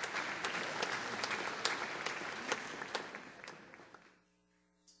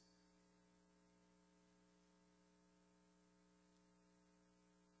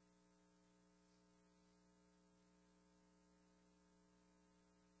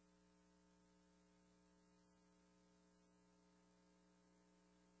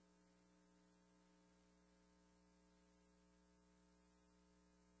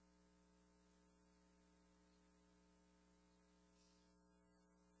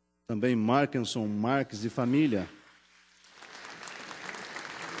 Também Markenson Marques e família.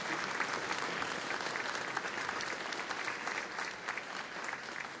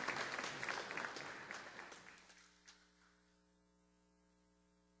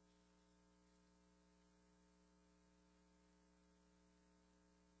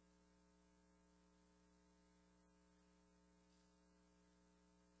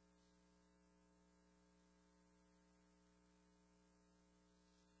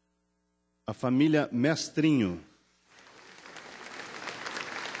 A família Mestrinho.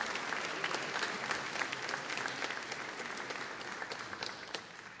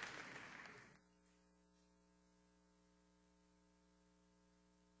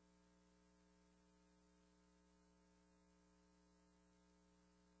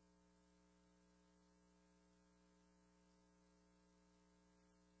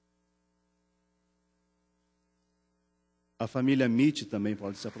 A família Mitty também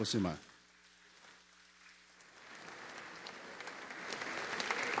pode se aproximar.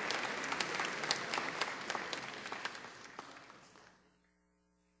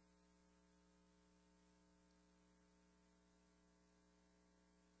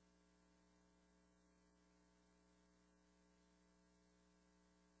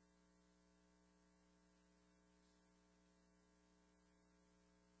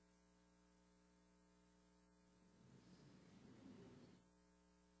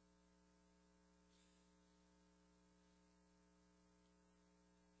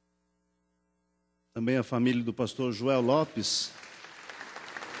 Também a família do pastor Joel Lopes.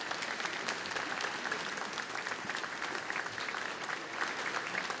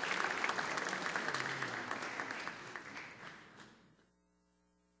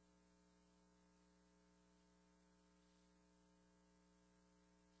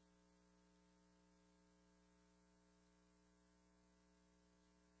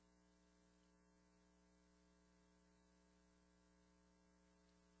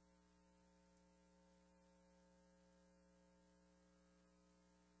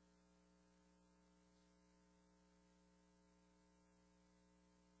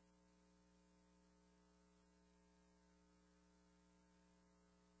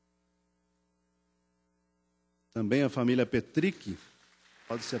 Também a família Petric,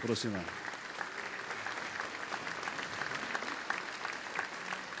 pode se aproximar.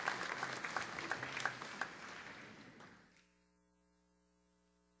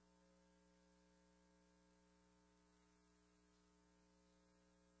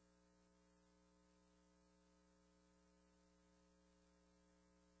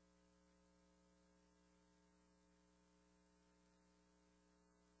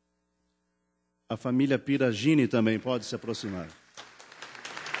 A família Piragini também pode se aproximar.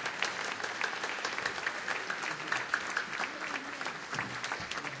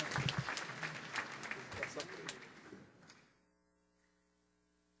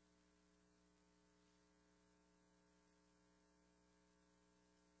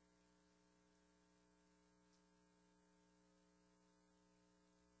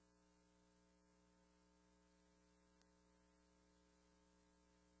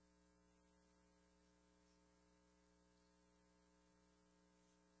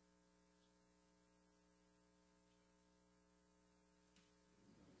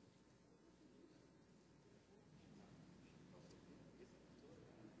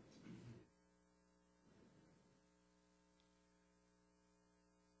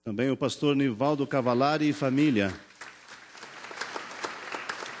 Também o pastor Nivaldo Cavalari e família.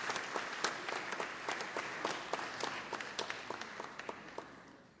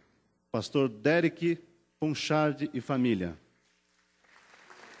 Pastor Derek Ponchard e família.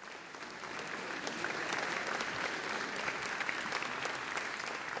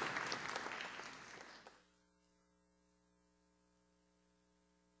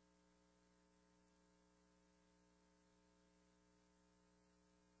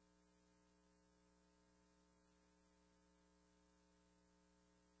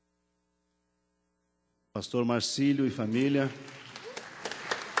 Pastor Marcílio e família.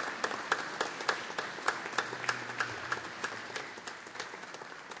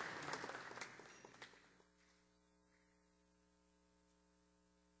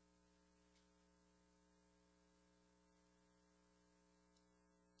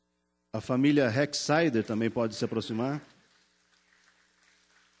 A família Rexsider também pode se aproximar.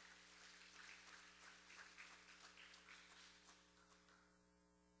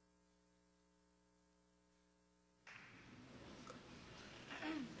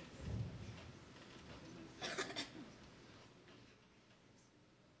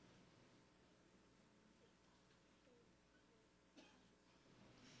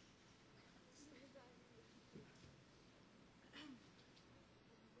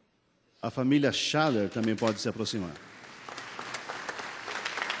 A família Schaller também pode se aproximar.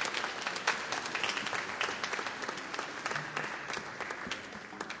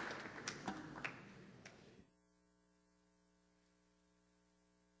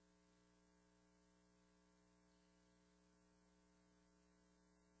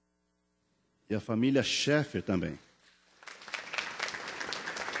 E a família Scheffer também.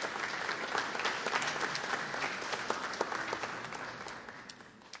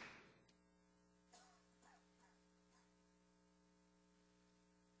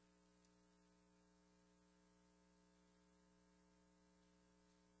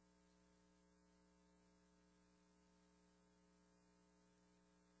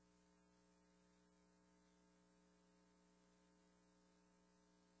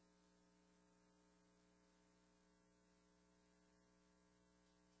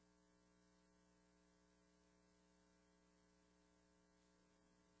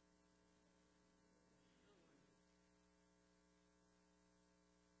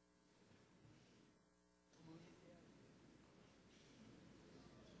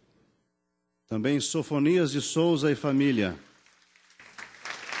 Também Sofonias de Souza e família.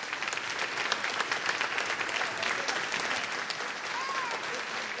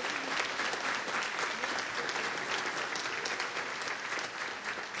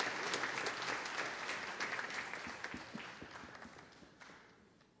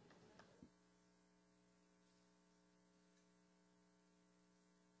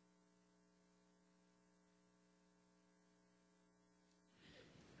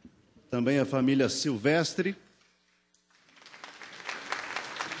 Também a família Silvestre.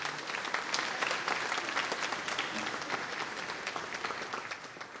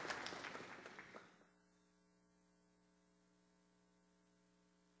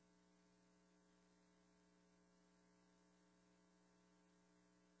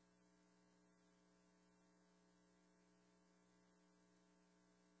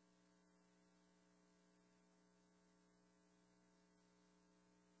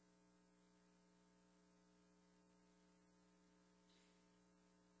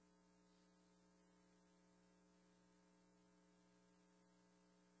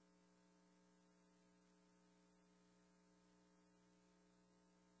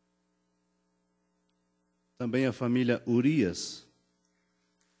 Também a família Urias.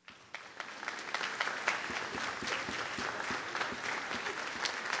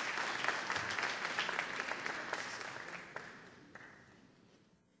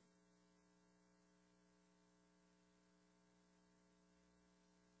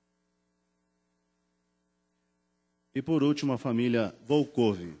 E por último, a família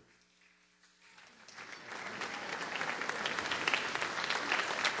Volkov.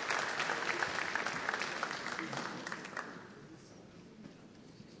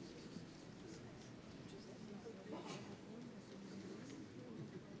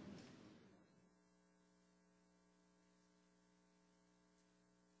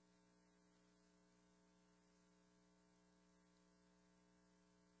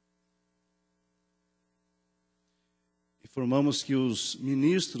 Informamos que os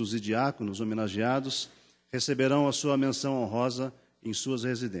ministros e diáconos homenageados receberão a sua menção honrosa em suas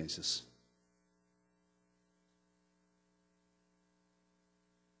residências.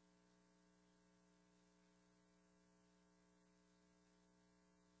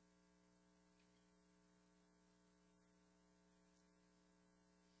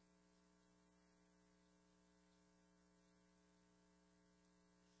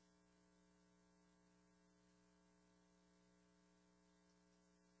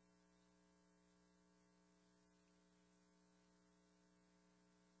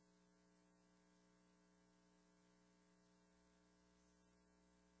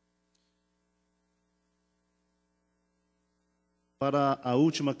 Para a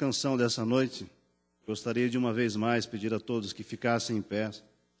última canção dessa noite, gostaria de uma vez mais pedir a todos que ficassem em pé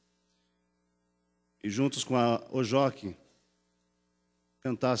e juntos com a Ojoque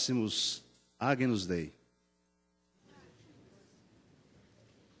cantássemos Agnus Dei.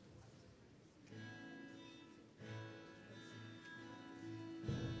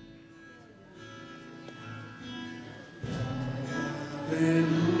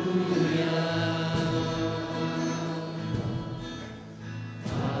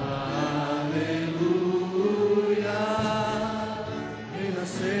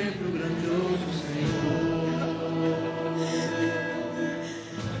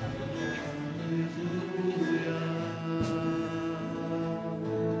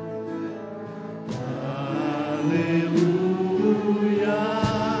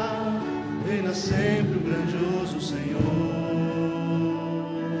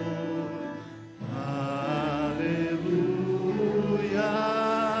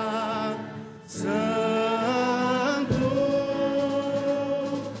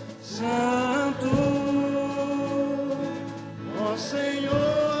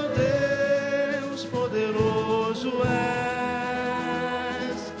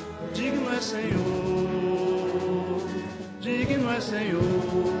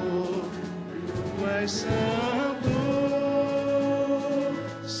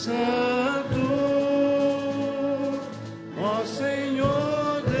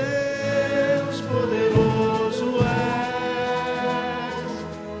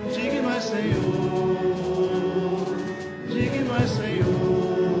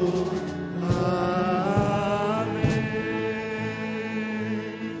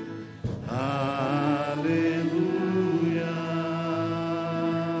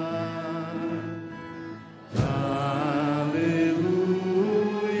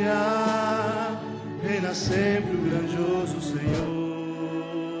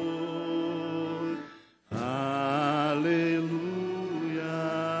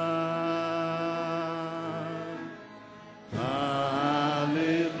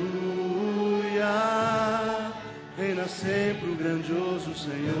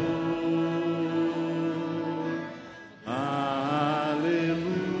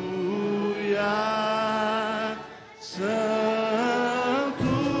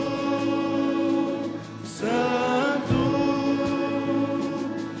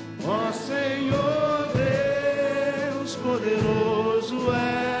 Poderoso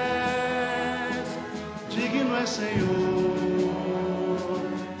é. Senhor,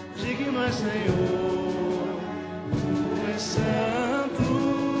 digno é Senhor, tu és santo,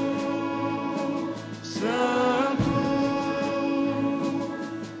 santo,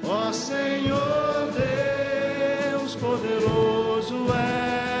 ó Senhor Deus poderoso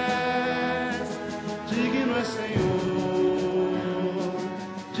és, digno é Senhor,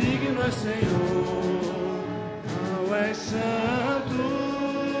 digno é Senhor, tu és santo,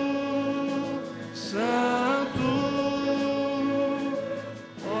 santo,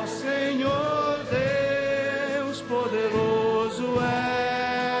 ó Senhor Deus poderoso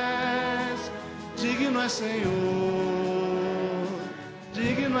és, digno é Senhor,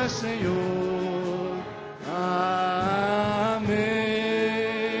 digno é Senhor, amém,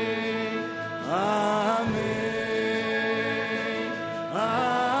 amém,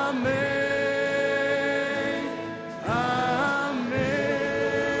 amém, amém.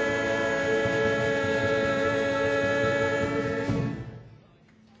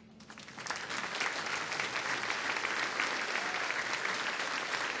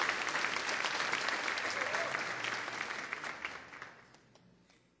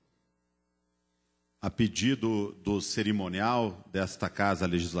 A pedido do cerimonial desta Casa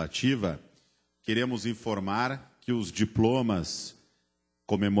Legislativa, queremos informar que os diplomas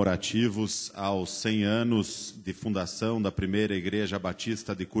comemorativos aos 100 anos de fundação da Primeira Igreja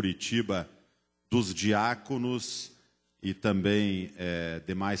Batista de Curitiba, dos diáconos e também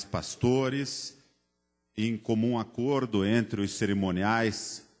demais pastores, em comum acordo entre os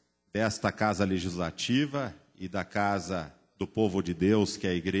cerimoniais desta Casa Legislativa e da Casa do Povo de Deus, que é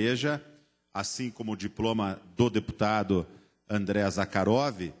a Igreja, assim como o diploma do deputado André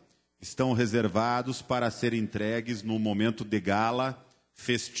Zakharov, estão reservados para serem entregues no momento de gala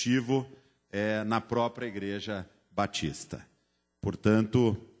festivo na própria Igreja Batista.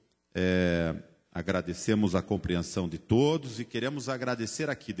 Portanto, agradecemos a compreensão de todos e queremos agradecer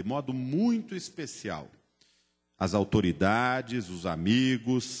aqui, de modo muito especial, as autoridades, os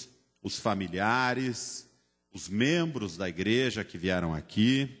amigos, os familiares, os membros da Igreja que vieram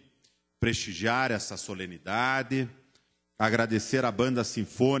aqui, prestigiar essa solenidade, agradecer à Banda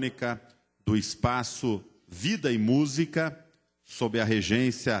Sinfônica do Espaço Vida e Música, sob a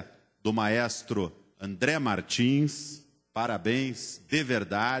regência do maestro André Martins. Parabéns de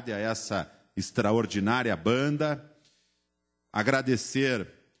verdade a essa extraordinária banda. Agradecer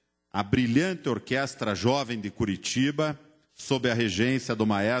à brilhante Orquestra Jovem de Curitiba, sob a regência do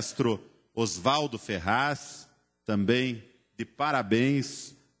maestro Oswaldo Ferraz, também de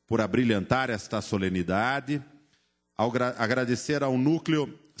parabéns por abrilhantar esta solenidade. Agradecer ao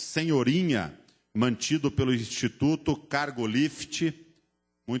núcleo Senhorinha, mantido pelo Instituto Cargolift.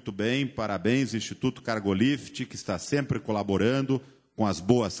 Muito bem, parabéns, Instituto Cargolift, que está sempre colaborando com as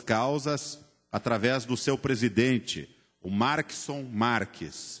boas causas, através do seu presidente, o Markson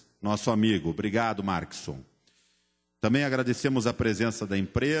Marques, nosso amigo. Obrigado, Markson. Também agradecemos a presença da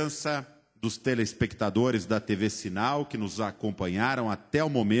imprensa, dos telespectadores da TV Sinal, que nos acompanharam até o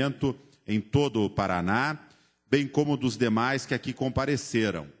momento em todo o Paraná, bem como dos demais que aqui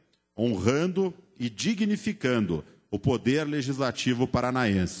compareceram, honrando e dignificando o poder legislativo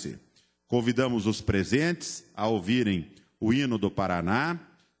paranaense. Convidamos os presentes a ouvirem o hino do Paraná,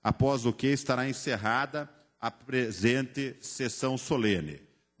 após o que estará encerrada a presente sessão solene.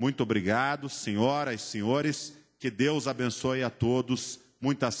 Muito obrigado, senhoras e senhores, que Deus abençoe a todos,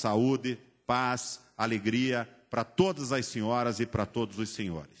 muita saúde, paz, alegria para todas as senhoras e para todos os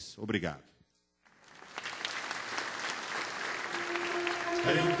senhores. Obrigado.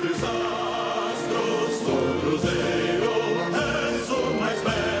 Entre os astros, o cruzeiro, és o mais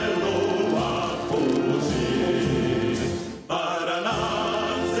belo a fugir.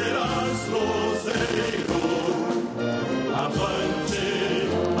 Paraná, serás cruzeiro, avante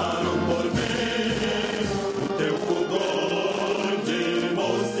para o porvir. O teu fulgor de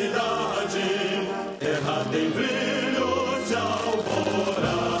mocidade, terra tem brilho de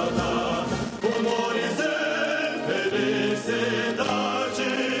alvorada, humores e felicidade.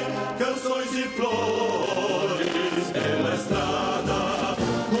 Canções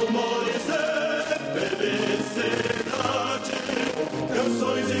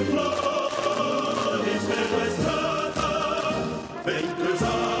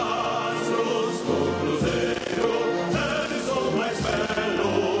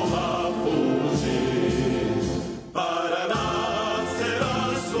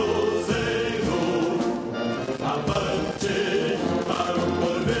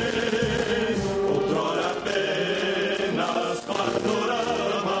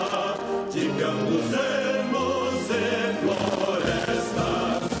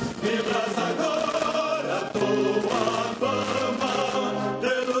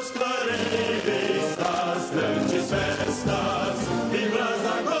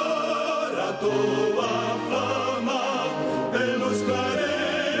tua fama pelos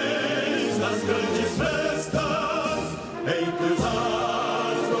clarins das grandes festas, entre os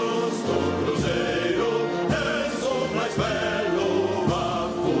astros do